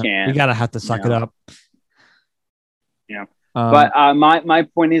just can't. You gotta have to suck it up. Yeah. But my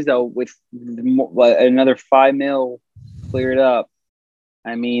point is, though, with another $5 million cleared up,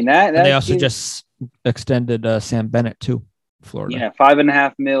 I mean that they also just extended Sam Bennett too, Florida. Yeah,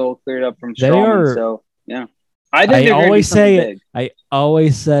 $5.5 million cleared up from Strowman. So yeah, I always say it. I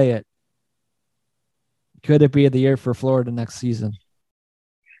always say it. Could it be the year for Florida next season?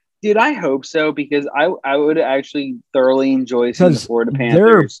 Dude, I hope so, because I would actually thoroughly enjoy seeing the Florida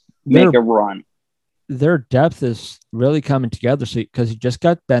Panthers make a run. Their depth is really coming together. So because you just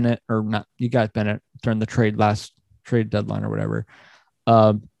got Bennett, or not, you got Bennett during the last trade deadline or whatever.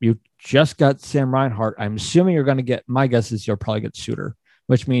 You just got Sam Reinhart. I'm assuming you're going to get. My guess is you'll probably get Suter,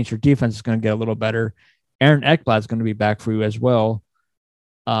 which means your defense is going to get a little better. Aaron Ekblad is going to be back for you as well.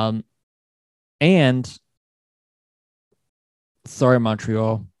 And sorry,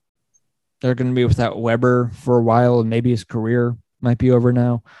 Montreal. They're going to be without Weber for a while, and maybe his career might be over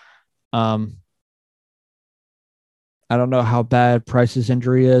now. I don't know how bad Price's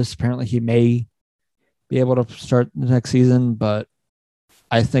injury is. Apparently, he may be able to start the next season, but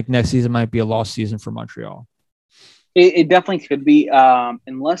I think next season might be a lost season for Montreal. It definitely could be,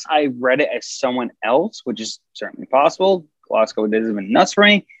 unless I read it as someone else, which is certainly possible. Glasgow doesn't even nuts for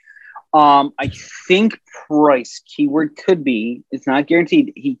me. I think Price, keyword could be, it's not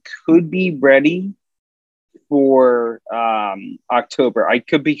guaranteed, he could be ready for October. I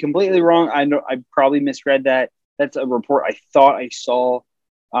could be completely wrong. I know I probably misread that. That's a report I thought I saw.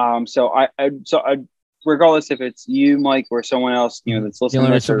 So regardless if it's you, Mike, or someone else, that's listening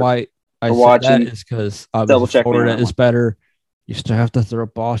to this or why I said watching, that is because obviously Florida is better. You still have to throw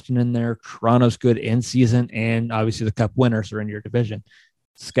Boston in there. Toronto's good in season, and obviously the Cup winners are in your division.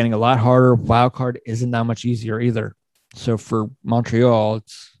 It's getting a lot harder. Wild card isn't that much easier either. So for Montreal,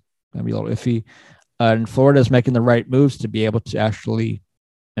 it's going to be a little iffy. And Florida is making the right moves to be able to actually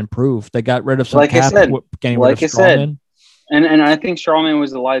improve. They got rid of some cap. And I think Strawman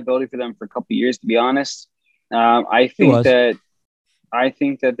was a liability for them for a couple of years, to be honest. I think that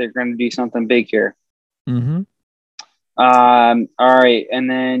they're going to do something big here. Mm-hmm. All right, and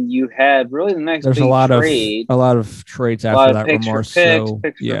then you had really the next. There's big a lot trade. of trades after that.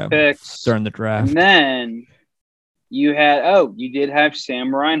 Picks during the draft. And then you did have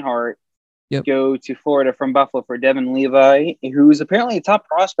Sam Reinhart go to Florida from Buffalo for Devin Levi, who is apparently a top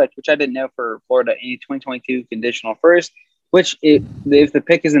prospect, which I didn't know for Florida, in 2022 conditional first. Which if the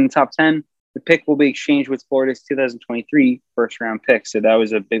pick is in the top 10, the pick will be exchanged with Florida's 2023 first round pick. So that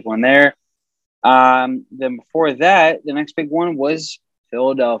was a big one there. Then before that, the next big one was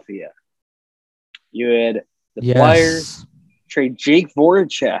Philadelphia. You had the Flyers trade Jake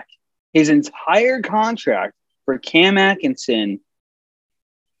Voracek, his entire contract for Cam Atkinson,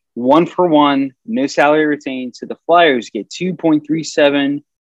 1-for-1, no salary retained. So the Flyers get $2.37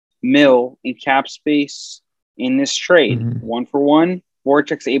 million in cap space in this trade. 1-for-1.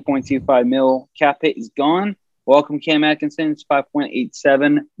 Voracek's $8.25 million cap hit is gone. Welcome Cam Atkinson. It's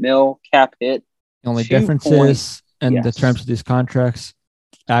 $5.87 million cap hit. The only difference is, in the terms of these contracts,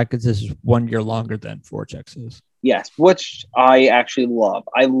 Atkins is 1 year longer than Voracek is. Yes, which I actually love.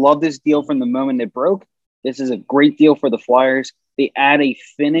 I love this deal from the moment it broke. This is a great deal for the Flyers. They add a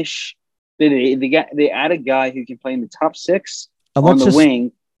finish. They add a guy who can play in the top six on the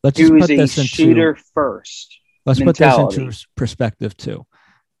wing, who is a shooter first. Let's mentality. Put this into perspective too.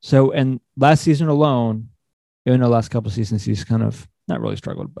 So, in last season alone, even the last couple of seasons, he's kind of not really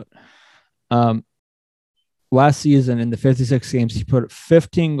struggled, but last season in the 56 games, he put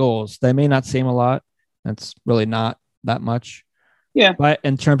 15 goals. That may not seem a lot. That's really not that much. Yeah. But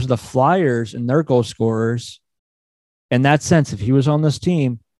in terms of the Flyers and their goal scorers, in that sense, if he was on this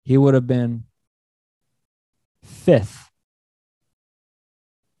team, he would have been 5th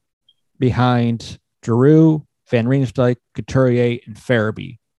behind Giroux, Van Riemsdyk, Couturier, and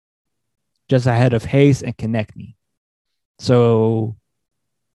Farabee, just ahead of Hayes and Konechny. So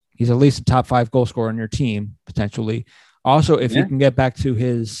he's at least a top 5 goal scorer on your team, potentially. Also, if you can get back to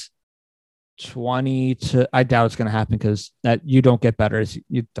his 20 to, I doubt it's going to happen because that you don't really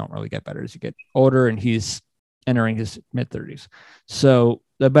get better as you get older, and he's entering his mid-30s. So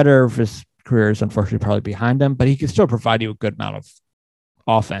the better of his career is unfortunately probably behind him, but he can still provide you a good amount of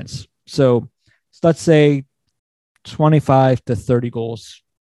offense. So let's say 25 to 30 goals.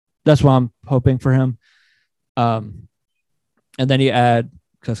 That's what I'm hoping for him. And then you add,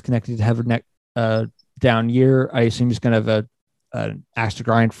 because Konechny to have a down year, I assume he's going to have an axe to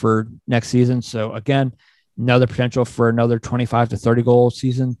grind for next season. So again, another potential for another 25 to 30 goal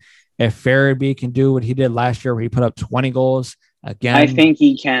season. If Farabee can do what he did last year, where he put up 20 goals again, I think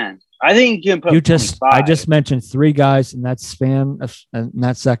he can. I think he can put. I just mentioned 3 guys in that span in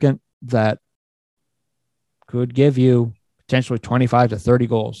that second that could give you potentially 25 to 30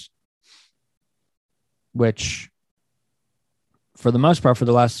 goals, which, for the most part, for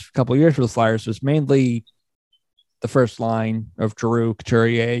the last couple of years for the Flyers, was mainly the first line of Giroux,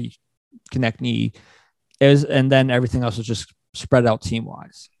 Couturier, Konechny, and then everything else was just spread out team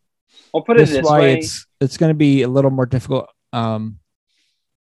wise. I'll put it this way: it's going to be a little more difficult.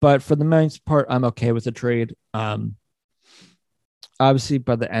 But for the most part, I'm okay with the trade. Obviously,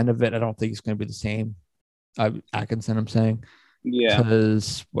 by the end of it, I don't think it's going to be the same. Atkinson, I'm saying. Yeah.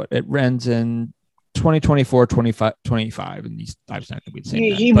 Because it ends in 2024, 25, and he's obviously not going to be the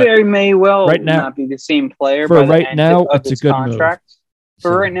same. He very may well not be the same player. For right now, it's a good contract. Move.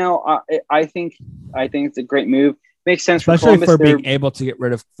 For right now, I think it's a great move. makes sense especially for Columbus. being able to get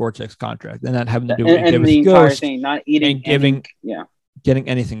rid of Voracek's contract and not having to do and the entire thing, not eating and getting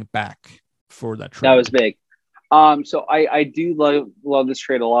anything back for that trade. That was big. So I do love this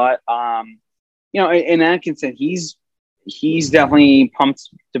trade a lot. And Atkinson, he's definitely pumped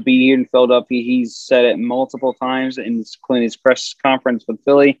to be here in Philadelphia. He's said it multiple times, including his press conference with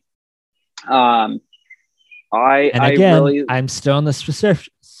Philly. I'm still in the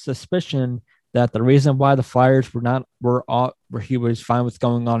suspicion that the reason why the Flyers where he was fine with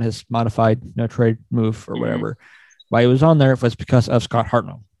going on his modified no trade move or whatever, why he was on there was because of Scott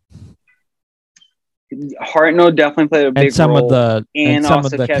Hartnell. Hartnell definitely played a big role, and some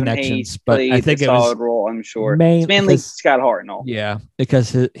of the Kevin connections, Hayes but I think a solid role. I'm sure it's mainly Scott Hartnell. Yeah,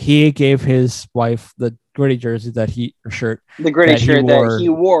 because he gave his wife the gritty jersey that he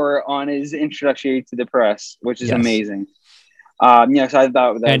wore on his introduction to the press, which is amazing. So I thought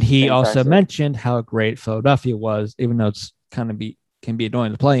that. And he also mentioned how great Philadelphia was, even though it's can be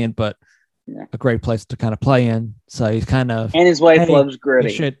annoying to play in, but a great place to kind of play in. So he's kind of and his wife loves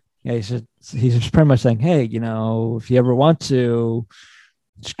gritty. He's just pretty much saying, hey, if you ever want to,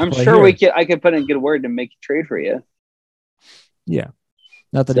 I'm sure I could put in a good word to make a trade for you. Yeah.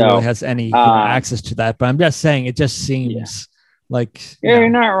 Not that he really has any access to that, but I'm just saying it just seems like you're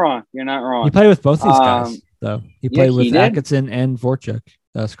not wrong. You're not wrong. He played with both these guys, though. He played with Atkinson and Voracek,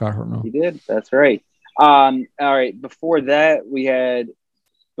 Scott Hartnell. He did. That's right. All right. Before that,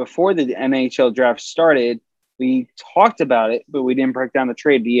 before the NHL draft started, we talked about it, but we didn't break down the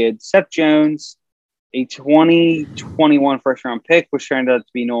trade. We had Seth Jones, a 2021 first-round pick, which turned out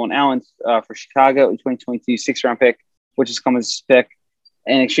to be Nolan Allen for Chicago, a 2022 sixth-round pick, which is coming as pick,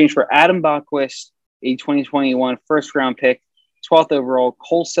 in exchange for Adam Boqvist, a 2021 first-round pick, 12th overall.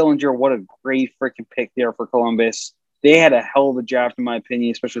 Cole Sillinger, what a great freaking pick there for Columbus. They had a hell of a draft, in my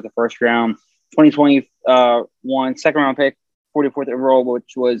opinion, especially the first round. 2021 second-round pick, 44th overall,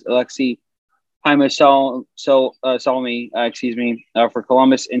 which was Alexei Salmi, for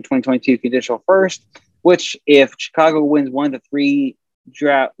Columbus in 2022 conditional first, which if Chicago wins one of the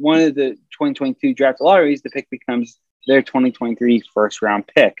 2022 draft lotteries, the pick becomes their 2023 first round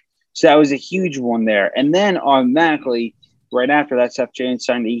pick. So that was a huge one there. And then automatically, right after that, Seth Jones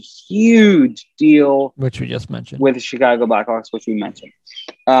signed a huge deal, which we just mentioned, with the Chicago Blackhawks, which we mentioned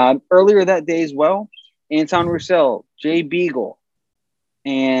earlier that day as well. Anton Roussel, Jay Beagle,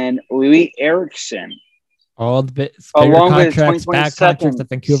 and Louis Eriksson. All the bigger contracts, bad contracts that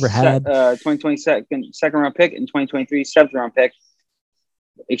Vancouver had. 2022 second round pick and 2023 seventh round pick.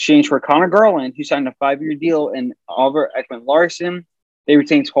 Exchange for Connor Garland, who signed a 5-year deal, and Oliver Ekman-Larsson. They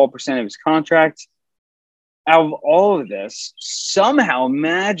retained 12% of his contract. Out of all of this, somehow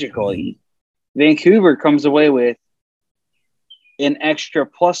magically, Vancouver comes away with an extra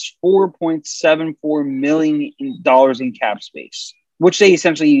plus $4.74 million in cap space, which they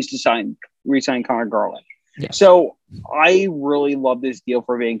essentially used to re-sign Connor Garland. Yeah. So I really love this deal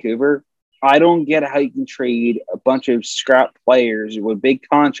for Vancouver. I don't get how you can trade a bunch of scrap players with big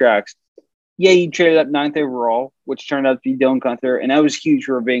contracts. Yeah, you traded up 9th overall, which turned out to be Dylan Guenther, and that was huge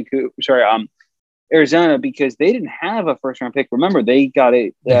for Arizona, because they didn't have a first-round pick. Remember, they got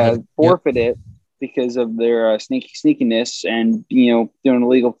it forfeited because of their sneakiness and doing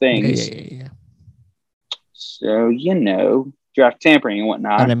illegal things. Yeah. So draft tampering and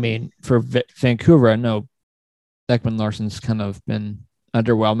whatnot. And I mean, for Vancouver, I know Ekman-Larsson's kind of been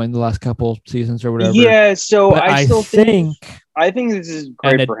underwhelming the last couple seasons or whatever. Yeah, so I think this is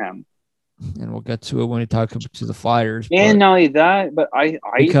great for him. And we'll get to it when we talk to the Flyers. And not only that, but I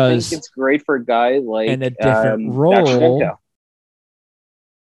think it's great for a guy like in a different role.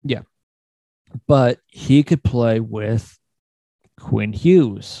 Yeah. But he could play with Quinn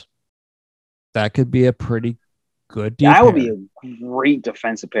Hughes. That could be a pretty good deal. That would be a great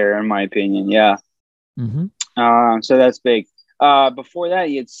defensive pair, in my opinion. Yeah. Mm-hmm. So that's big. Before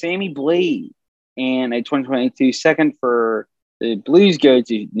that, you had Sammy Blais and a 2022 second for the Blues go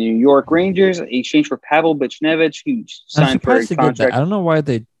to New York Rangers in exchange for Pavel Buchnevich, who signed for a contract. I don't know why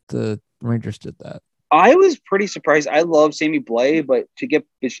the Rangers did that. I was pretty surprised. I love Sammy Blais, but to get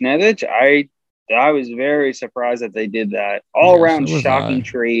Buchnevich, I was very surprised that they did that. All-around shocking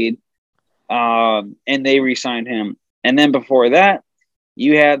trade, and they re-signed him. And then before that,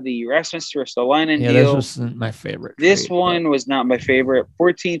 you had the Rasmus Ristolainen deal. Yeah, this wasn't my favorite. This one was not my favorite.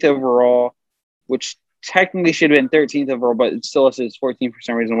 14th overall, which technically should have been 13th overall, but it still says 14 for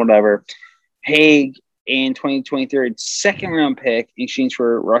some reason, whatever. Hague in 2023, second round pick in exchange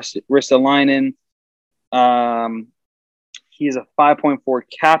for Ristolainen. He has a 5.4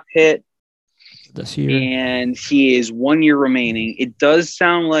 cap hit. this year. And he is 1 year remaining. It does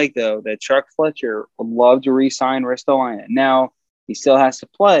sound like, though, that Chuck Fletcher would love to re-sign Ristolainen. Now, he still has to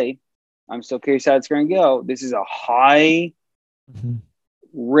play. I'm still curious how it's going to go. This is a high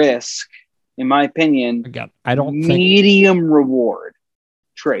risk, in my opinion. Again, I don't medium reward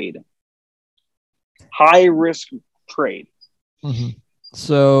trade. High risk trade.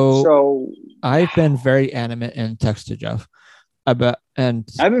 So I've been very animate in text to Jeff about, and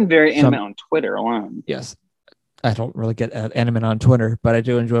I've been very animate on Twitter alone. Yes, I don't really get animate on Twitter, but I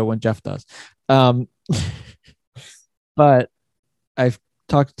do enjoy when Jeff does. But I've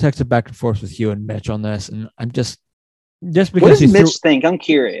texted back and forth with Hugh and Mitch on this, and I'm just because what does Mitch think? I'm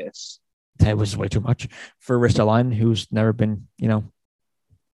curious. That was way too much for Ristolainen, who's never been,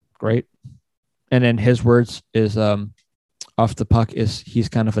 great. And in his words is off the puck is he's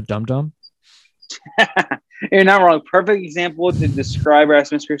kind of a dum-dum. You're not wrong. Perfect example to describe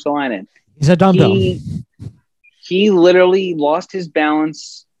Rasmus Ristolainen. He's a dum-dum. He literally lost his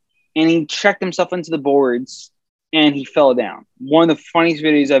balance and he checked himself into the boards and he fell down. One of the funniest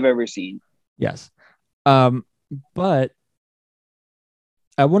videos I've ever seen. Yes. But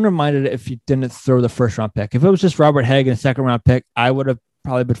I wouldn't have minded it if you didn't throw the first round pick. If it was just Robert Hagen, a second round pick, I would have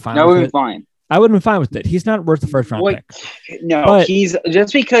probably been fine with it. Fine. I would have been fine with it. He's not worth the first round pick. No, he's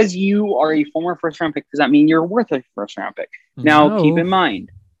just because you are a former first round pick does that mean you're worth a first round pick. Now, keep in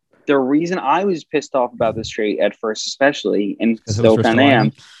mind, the reason I was pissed off about this trade at first, especially, and still kind of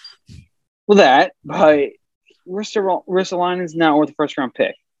am, but Ristolainen is not worth the first round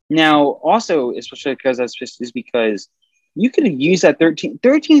pick. Now, also, especially because that's just is because you could have used that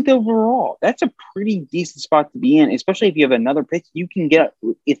 13th overall. That's a pretty decent spot to be in, especially if you have another pick. You can get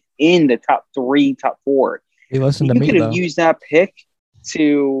it in the top 3, top 4. You could have used that pick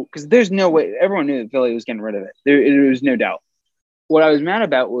because there's no way. Everyone knew that Philly was getting rid of it. There was no doubt. What I was mad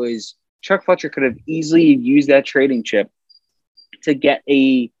about was Chuck Fletcher could have easily used that trading chip to get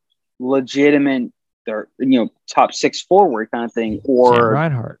a legitimate, top 6 forward kind of thing,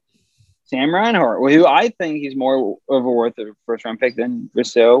 or Sam Reinhart, who I think he's more of a worth of a first round pick than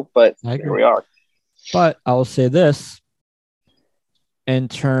Rousseau, but here we are. But I'll say this in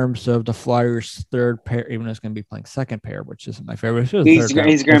terms of the Flyers' third pair, even though it's going to be playing second pair, which isn't my favorite. He's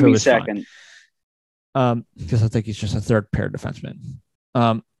going to be second. Because I think he's just a third pair defenseman.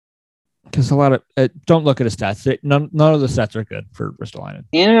 Because a lot of don't look at his stats. None of the stats are good for Ristolainen.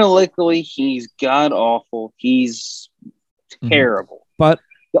 Analytically, he's god awful. He's terrible. But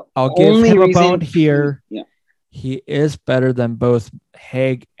I'll give him a bone here. He is better than both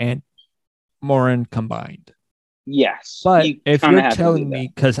Haig and Morin combined. Yes. But if you're telling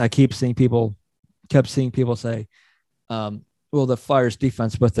me, because I kept seeing people say, well, the Flyers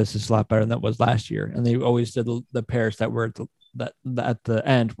defense with this is a lot better than it was last year. And they always did the pairs that were at the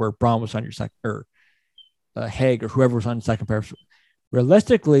end where Braun was on your second, or Haig or whoever was on the second pair.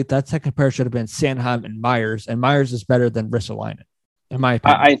 Realistically, that second pair should have been Sanheim and Myers is better than Ristolainen, in my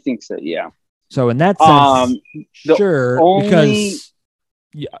opinion. I think so, yeah. So in that sense, because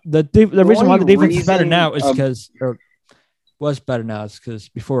the reason why the defense is better now is because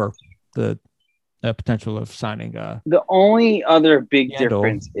before the potential of signing the only other big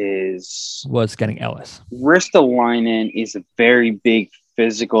difference was getting Ellis. Ristolainen is a very big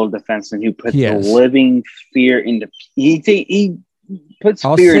physical defenseman who puts living fear into he puts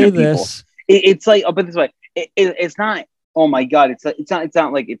fear into people. It's like, I'll put it this way, it's not, oh my god, it's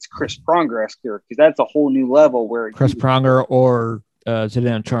not like it's Chris Pronger here, because that's a whole new level where Chris Pronger or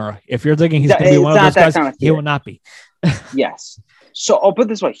Zdeno Chara. If you're thinking he's going to be one of those guys, kind of he will not be. Yes. So I'll put it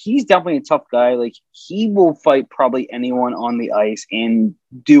this way: he's definitely a tough guy. Like, he will fight probably anyone on the ice and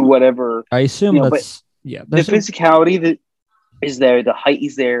do whatever. I assume the physicality that is there, the height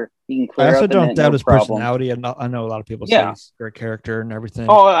is there. He can clear. I also don't doubt his personality. I know a lot of people say he's great character and everything.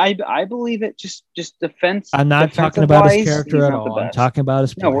 Oh, I believe it. Just defense. I'm not talking about his character at all. I'm talking about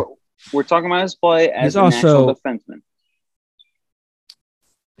his play. No, we're talking about his play as an actual defenseman.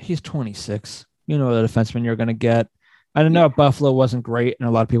 He's 26. You know the defenseman you're going to get. I don't know if Buffalo wasn't great, and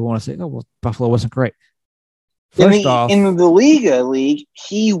a lot of people want to say, "Oh, well, Buffalo wasn't great." First off, in the league,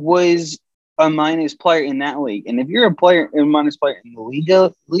 he was a minus player in that league, and if you're a minus player in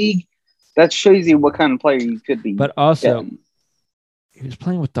the league, that shows you what kind of player you could be. But also, he was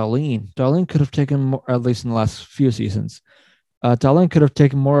playing with Dahlin. Dahlin could have taken more, at least in the last few seasons. Dahlin could have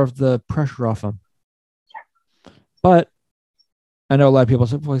taken more of the pressure off him. But I know a lot of people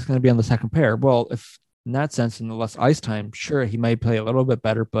say, "Well, he's going to be on the second pair." Well, if in that sense, in the less ice time, sure, he might play a little bit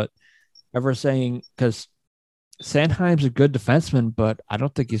better, but ever saying, because Sanheim's a good defenseman, but I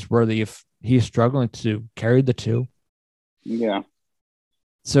don't think he's worthy if he's struggling to carry the two. Yeah.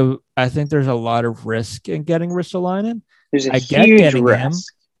 So I think there's a lot of risk in getting Ristolainen. There's a I get huge getting him.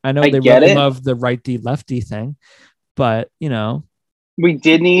 risk. I know I they get really it. love the righty lefty thing, but We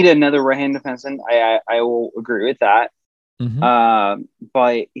did need another right-hand defenseman. I will agree with that. But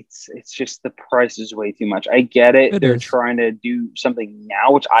it's just the price is way too much. I get it. They're trying to do something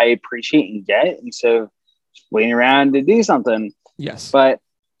now, which I appreciate and get. And so waiting around to do something. Yes. But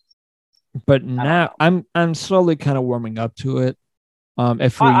now I'm slowly kind of warming up to it.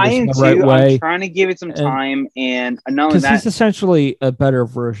 If we I use am the right too. way, I'm trying to give it some time, and not only because that, he's essentially a better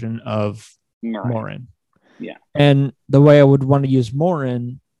version of Morin. Yeah, and the way I would want to use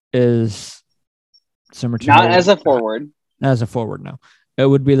Morin is similar to not as a forward. As a forward, no, it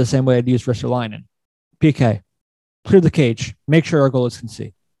would be the same way I'd use Ristolainen. PK, clear the cage, make sure our goalies can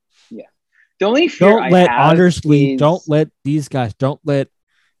see. Yeah, the only fear don't let Anders Lee, is... don't let these guys, don't let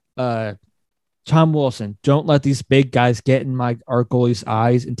Tom Wilson, don't let these big guys get in our goalie's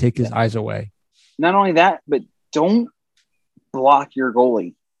eyes and take his eyes away. Not only that, but don't block your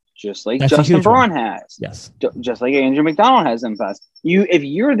goalie, just like Justin Braun has. Yes, just like Andrew McDonald has in the past. If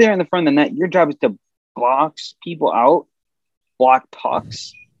you're there in the front of the net, your job is to box people out, block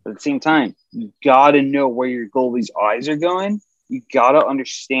pucks. But at the same time, you got to know where your goalie's eyes are going. You got to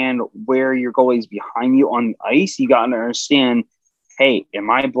understand where your goalie's behind you on the ice. You got to understand, hey, am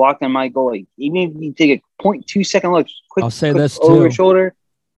I blocking my goalie? Even if you take a 0.2 second look, quick, I'll say quick this over too. your shoulder,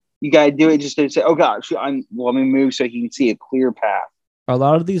 you got to do it just to say, oh gosh, let me move so he can see a clear path. A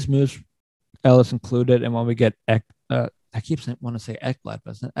lot of these moves, Ellis included, and when we get I keep want to say Ekblad,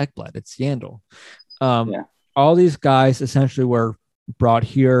 but it's not Ekblad, it's Yandel. All these guys essentially were brought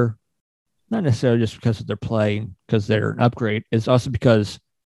here, not necessarily just because of their play, because they're an upgrade. It's also because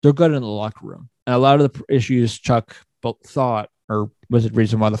they're good in the locker room. And a lot of the issues Chuck thought, or was it the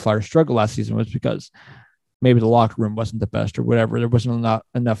reason why the Flyers struggled last season, was because maybe the locker room wasn't the best or whatever. There wasn't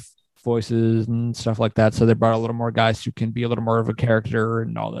enough voices and stuff like that. So they brought a little more guys who can be a little more of a character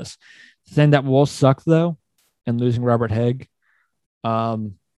and all this. The thing that will suck, though, and losing Robert Hagg,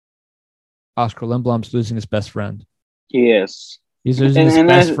 Oscar Lindblom's losing his best friend. Yes. He's losing his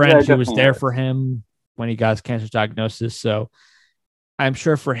best friend who was there for him when he got his cancer diagnosis. So I'm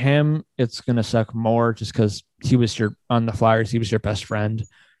sure for him, it's going to suck more just because he was on the Flyers. He was your best friend.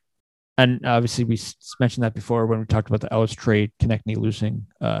 And obviously, we mentioned that before when we talked about the Ellis trade, Konechny losing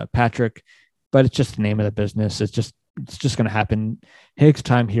Patrick. But it's just the name of the business. It's just going to happen. Higgs'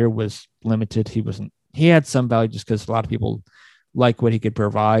 time here was limited. He had some value just because a lot of people like what he could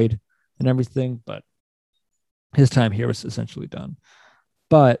provide and everything. But his time here was essentially done.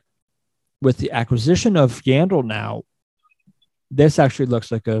 But with the acquisition of Yandel now, this actually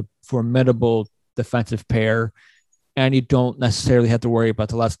looks like a formidable defensive pair. And you don't necessarily have to worry about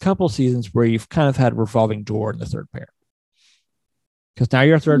the last couple seasons where you've kind of had a revolving door in the third pair. Because now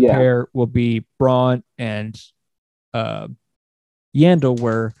your third pair will be Braun and Yandel,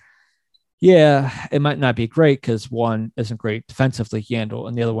 where, it might not be great because one isn't great defensively, Yandel,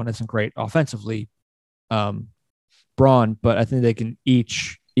 and the other one isn't great offensively, Braun, but I think they can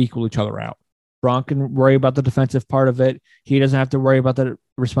each equal each other out. Braun can worry about the defensive part of it. He doesn't have to worry about the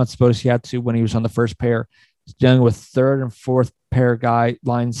responsibilities he had to when he was on the first pair. He's dealing with third and fourth pair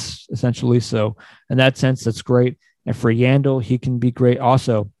lines, essentially. So in that sense, that's great. And for Yandel, he can be great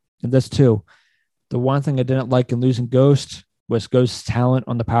also. And this too. The one thing I didn't like in losing Ghost was Ghost's talent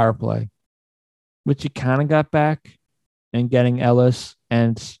on the power play, which he kind of got back in getting Ellis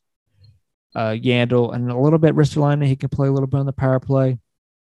and Yandel and a little bit Ristolainen. He can play a little bit on the power play.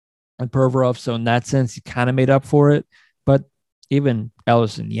 And Provorov. So in that sense, he kind of made up for it. But even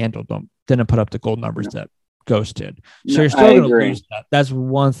Ellis and Yandel didn't put up the goal numbers that Ghost did. So you're still going to lose that. That's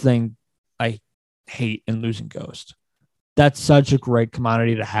one thing I hate in losing Ghost. That's such a great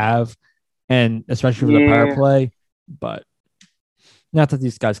commodity to have, and especially for the power play. But not that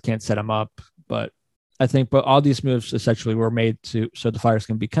these guys can't set him up, but I think all these moves essentially were made so the Flyers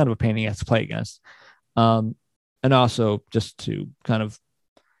can be kind of a pain in the ass to play against. And also just to kind of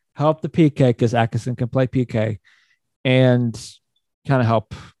help the PK because Atkinson can play PK and kind of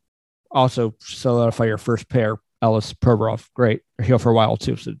help also solidify your first pair, Ellis Provorov. Great. They're here for a while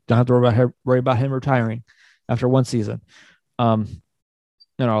too. So don't have to worry about him retiring after one season and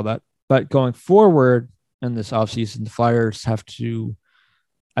all that. But going forward in this offseason, the Flyers have to,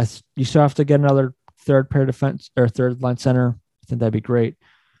 you still have to get another third pair defense or third line center. I think that'd be great.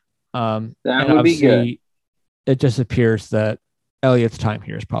 That would be good. It just appears that Elliott's time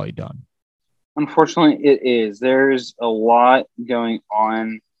here is probably done. Unfortunately, it is. There's a lot going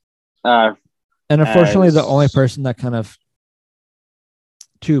on. And unfortunately, the only person that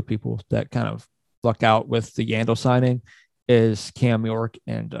two people that kind of luck out with the Yandel signing is Cam York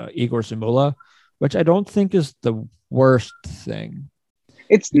and Igor Zamula, which I don't think is the worst thing.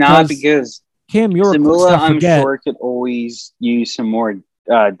 It's not because Cam York, Zamula, I'm sure, could always use some more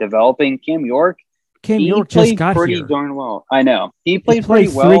developing. Cam York just got pretty here. Darn well. I know he played pretty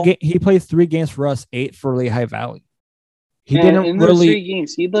well. He played 3 games for us, 8 for Lehigh Valley. He and didn't in really. Those 3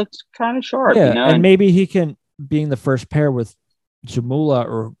 games, he looked kind of sharp. Yeah, you know? and maybe he can, being the first pair with Zamula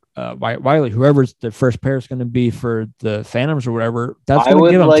or Wiley, whoever's the first pair is going to be for the Phantoms or whatever. That's going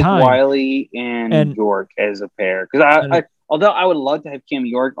to give him time. Wiley and York as a pair, because although I would love to have Cam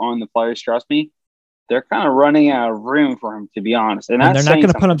York on the Flyers, trust me, they're kind of running out of room for him, to be honest. And they're not going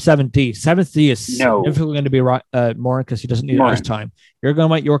to put him 7D. 7D is significantly going to be more because he doesn't need ice time. You're going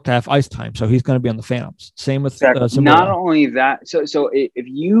to want York to have ice time, so he's going to be on the Phantoms. Same with not only that. So if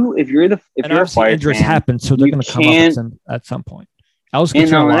you're a Flyers injuries happen, so they're going to come up at some point.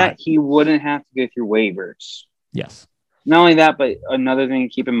 And on that, he wouldn't have to go through waivers. Yes. Not only that, but another thing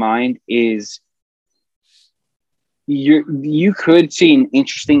to keep in mind is you could see an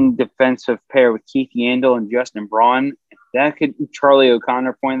interesting defensive pair with Keith Yandle and Justin Braun. That could Charlie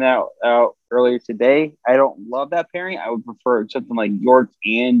O'Connor pointed that out earlier today. I don't love that pairing. I would prefer something like York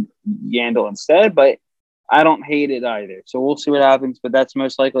and Yandle instead, but I don't hate it either. So we'll see what happens. But that's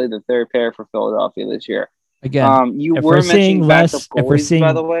most likely the third pair for Philadelphia this year. Again, if we're seeing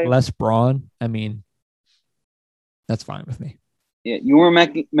less Braun, I mean, that's fine with me. Yeah, you were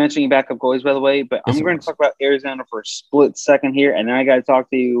mentioning backup goalies, by the way, but I'm going to talk about Arizona for a split second here, and then I got to talk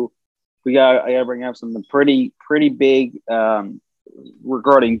to you. I got to bring up something pretty big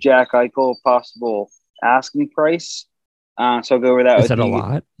regarding Jack Eichel possible asking price. So I'll go over that. Is that a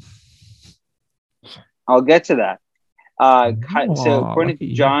lot? I'll get to that. So according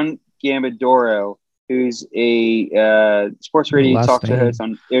to John Gambadoro, who's a sports radio talk show host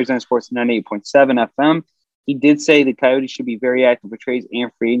on Arizona Sports 98.7 FM. He did say the Coyotes should be very active with trades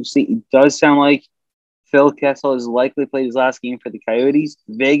and free agency. It does sound like Phil Kessel has likely played his last game for the Coyotes.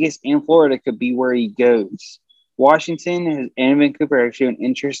 Vegas and Florida could be where he goes. Washington and Vancouver have shown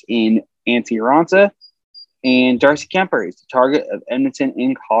interest in Antti Raanta, and Darcy Kemper is the target of Edmonton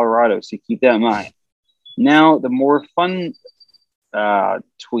in Colorado, so keep that in mind. Now, the more fun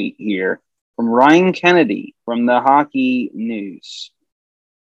tweet here from Ryan Kennedy from the Hockey News.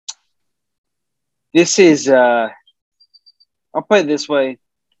 This is, I'll put it this way.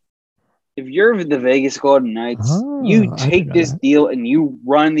 If you're the Vegas Golden Knights, you take this deal and you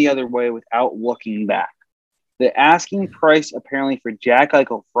run the other way without looking back. The asking price apparently for Jack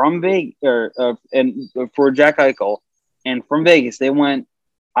Eichel from Vegas, for Jack Eichel and from Vegas, they went,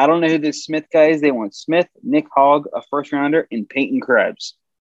 I don't know who this Smith guy is. They want Smith, Nick Hogg, a first rounder, and Peyton Krebs.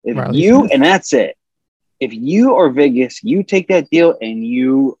 And that's it. If you are Vegas, you take that deal and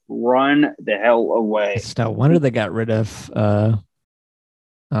you run the hell away. It's no wonder they got rid of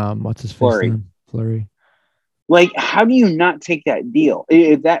what's his face? Fleury. Like, how do you not take that deal?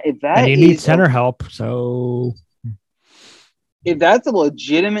 If that and you need center help, so if that's a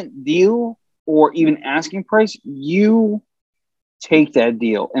legitimate deal or even asking price, you take that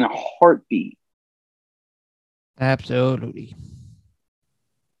deal in a heartbeat. Absolutely.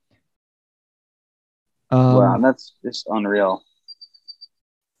 Wow, that's just unreal.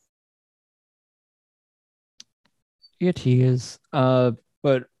 It is.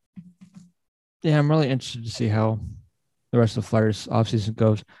 But yeah, I'm really interested to see how the rest of the Flyers offseason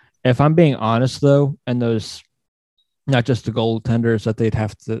goes. If I'm being honest, though, and those not just the goaltenders that they'd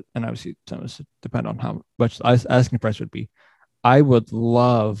have to, and obviously some of it depend on how much the asking price would be. I would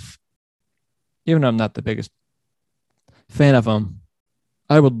love, even though I'm not the biggest fan of them,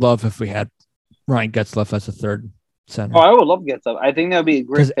 I would love if we had Ryan Getzlaf as a third center. Oh, I would love Getzlaf. I think that would be a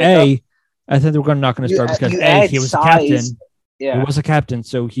great because I think we're not going to start because he was a captain. Yeah. He was a captain,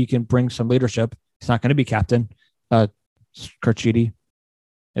 so he can bring some leadership. He's not going to be captain. Kurchidi.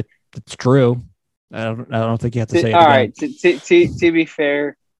 It's true. I don't think you have to say it. All right. To be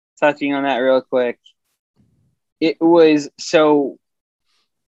fair, touching on that real quick, it was so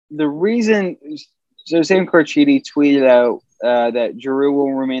the reason. So Sam Kurchidi tweeted out that Giroux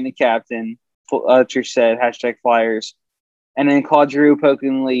will remain the captain. Fletcher said #Flyers, and then Claude Giroux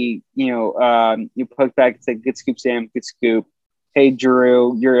pokingly, you poked back and said, "Good scoop, Sam. Good scoop." Hey,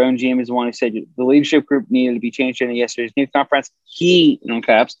 Giroux, your own GM is the one who said the leadership group needed to be changed in yesterday's news conference. He, in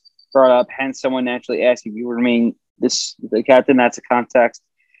caps, brought up, hence someone naturally asked if you remain the captain. That's a context.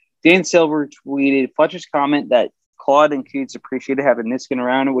 Dan Silver tweeted Fletcher's comment that Claude and Coots appreciated having Niskin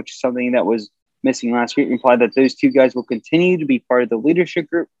around, which is something that was missing last week, implied that those two guys will continue to be part of the leadership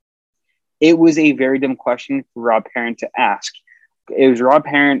group. It was a very dumb question for Rob Parent to ask. It was Rob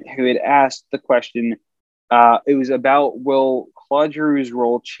Parent who had asked the question, It was about will Claude Giroux's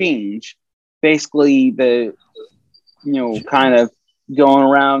role change? Basically, kind of going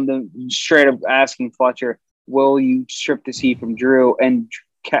around and straight up asking Fletcher, "Will you strip the C from Drew?" And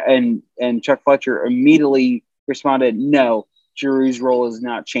Chuck Fletcher immediately responded, "No, Giroux's role is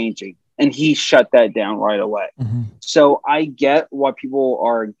not changing," and he shut that down right away. Mm-hmm. So I get what people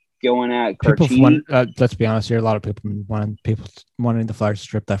are going at. Let's be honest here. A lot of people wanting the Flyers to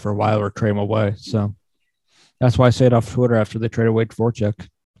strip that for a while or trade him away. So that's why I say it off Twitter after they traded Wade Voracek,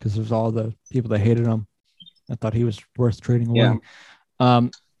 because there's all the people that hated him. I thought he was worth trading away. Yeah.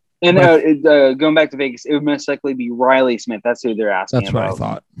 Going back to Vegas, it would most likely be Riley Smith. That's who they're asking. That's what I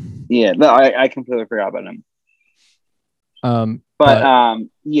thought. Yeah, I completely forgot about him. So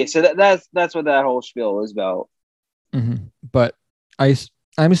that's what that whole spiel is about. Mm-hmm. But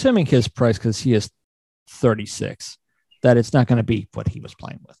I'm assuming his price, because he is 36, that it's not going to be what he was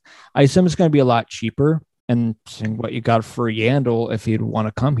playing with. I assume it's going to be a lot cheaper. And seeing what you got for Yandel, if he'd want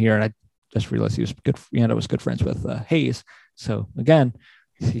to come here, and I just realized Yandel was good friends with Hayes. So again,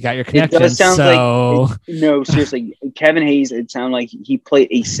 you got your connection. No, seriously, Kevin Hayes. It sounded like he played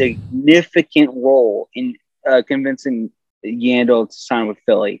a significant role in convincing Yandel to sign with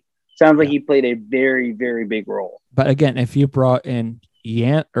Philly. Sounds like he played a very, very big role. But again, if you brought in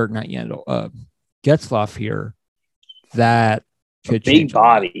Getzlaf here, that could big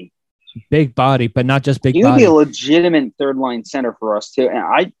body. Big body, but not just big body. He would be a legitimate third line center for us too, and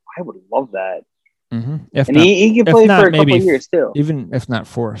I would love that. Mm-hmm. He can play for a couple of years too. Even if not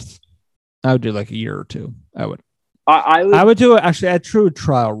fourth, I would do like a year or two. I would. I would do a true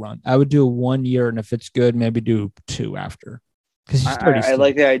trial run. I would do 1 year, and if it's good, maybe do 2 after. Because he's 36. I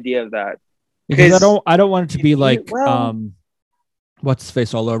like the idea of that. Because I don't want it to be like what's his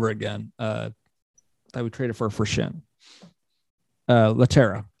face all over again. That we traded for Shin.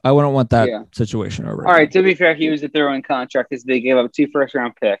 Laterra. I wouldn't want that situation over. All right, to be fair, he was a throw-in contract because they gave up 2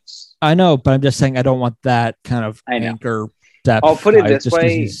 first-round picks. I know, but I'm just saying I don't want that kind of anchor depth. I'll put it this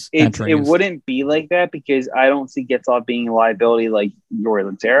way: it wouldn't be like that because I don't see Getzlaf being a liability like Yuri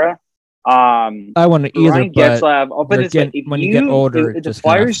Laterra. I want to either. Ryan Getzlaf. I'll put it this way: when you get older, if the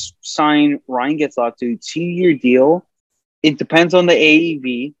Flyers sign Ryan Getzlaf to a 2-year deal, it depends on the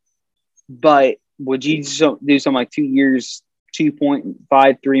AAV. But would you do something like 2 years?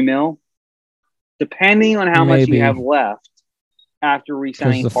 2.53 mil, depending on how much you have left after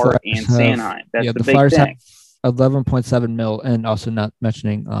re-signing Hart and Sanheim. That's the big Flyers thing. Have 11.7 mil, and also not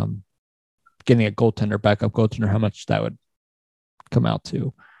mentioning getting a backup goaltender, how much that would come out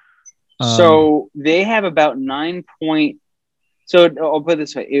to. So they have about 9 point. So I'll put it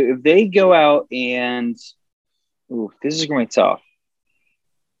this way: if they go out and, this is going to be tough.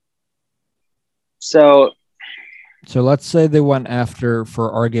 So let's say they went after,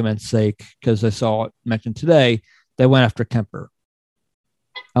 for argument's sake, because I saw it mentioned today, they went after Kemper.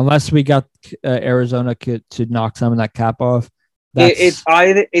 Unless we got Arizona to knock some of that cap off. It's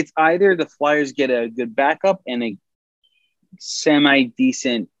either the Flyers get a good backup and a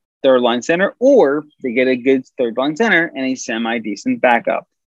semi-decent third line center, or they get a good third line center and a semi-decent backup.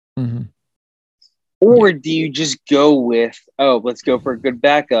 Mm-hmm. Or do you just go with, let's go for a good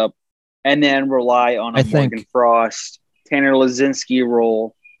backup and then rely on a Morgan Frost, Tanner Laczynski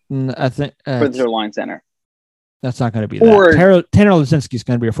role I think for the third line center? That's not going to be that. Tanner Laczynski is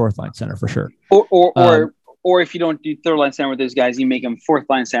going to be a fourth line center for sure. Or if you don't do third line center with those guys, you make them fourth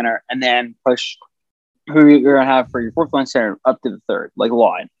line center and then push who you're going to have for your fourth line center up to the third, like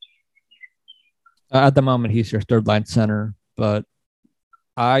line. At the moment, he's your third line center, but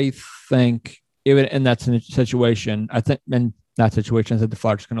I think even in that situation, I think the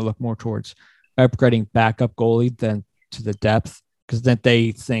Flyers are going to look more towards upgrading backup goalie than to the depth, because then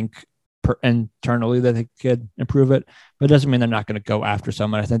they think internally that they could improve it. But it doesn't mean they're not going to go after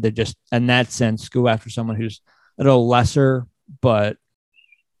someone. I think they just, in that sense, go after someone who's a little lesser, but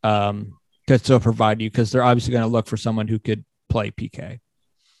could still provide you, because they're obviously going to look for someone who could play PK,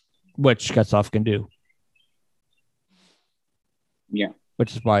 which Getzlaf can do. Yeah.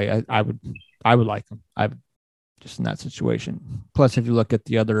 Which is why I would like him. Just in that situation. Plus, if you look at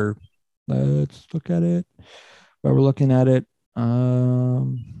the other, let's look at it. While we're looking at it,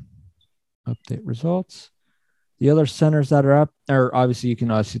 update results. The other centers that are up, or obviously you can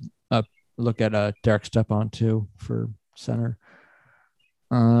also look at Derek Stepan too for center.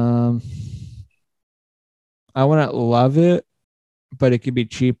 I wouldn't love it, but it could be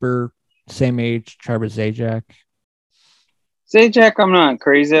cheaper. Same age, Trevor Zajac. Zajac, I'm not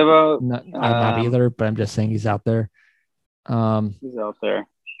crazy about. I'm not either, but I'm just saying he's out there. He's out there.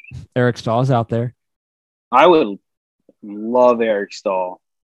 Eric Stahl's out there. I would love Eric Stahl.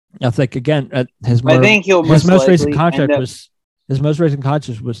 I think again, I think he'll his most recent likely contract end up. was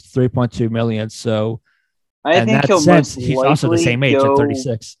 3.2 million. So I in think that he'll sense, most he's also the likely same age at go.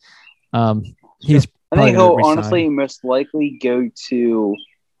 36. He's I probably think going to he'll honestly resign. most likely go to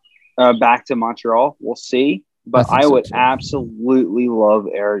back to Montreal. We'll see, I but think I so would too. absolutely love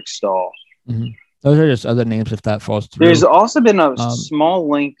Eric Stahl. Mm-hmm. Those are just other names if that falls through. There's also been a small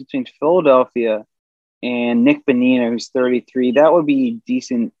link between Philadelphia and Nick Bonino, who's 33. That would be a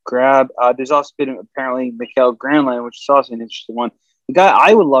decent grab. There's also been apparently Mikael Granlund, which is also an interesting one. The guy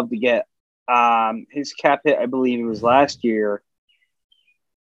I would love to get, his cap hit, I believe it was last year,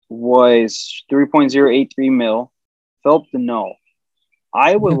 was 3.083 mil. Philip Deneau.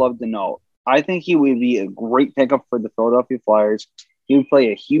 I would love Deneau. I think he would be a great pickup for the Philadelphia Flyers. He would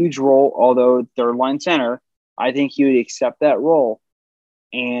play a huge role, although third line center. I think he would accept that role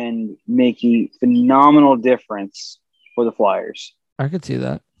and make a phenomenal difference for the Flyers. I could see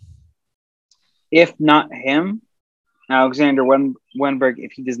that. If not him, Alexander Wenberg,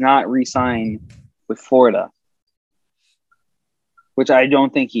 if he does not re-sign with Florida, which I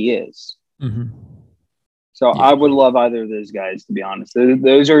don't think he is. Mm-hmm. So yeah. I would love either of those guys, to be honest.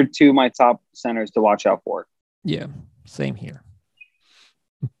 Those are two of my top centers to watch out for. Yeah, same here.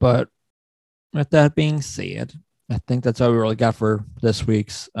 But with that being said, I think that's all we really got for this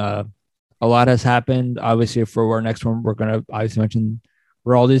week's. A lot has happened. Obviously, for our next one, we're going to obviously mention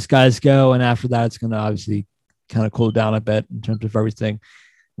where all these guys go. And after that, it's going to obviously kind of cool down a bit in terms of everything.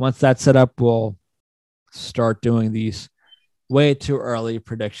 Once that's set up, we'll start doing these way too early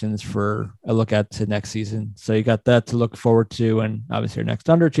predictions for a look at to next season. So you got that to look forward to. And obviously, our next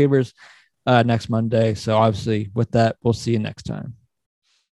Underachievers next Monday. So obviously, with that, we'll see you next time.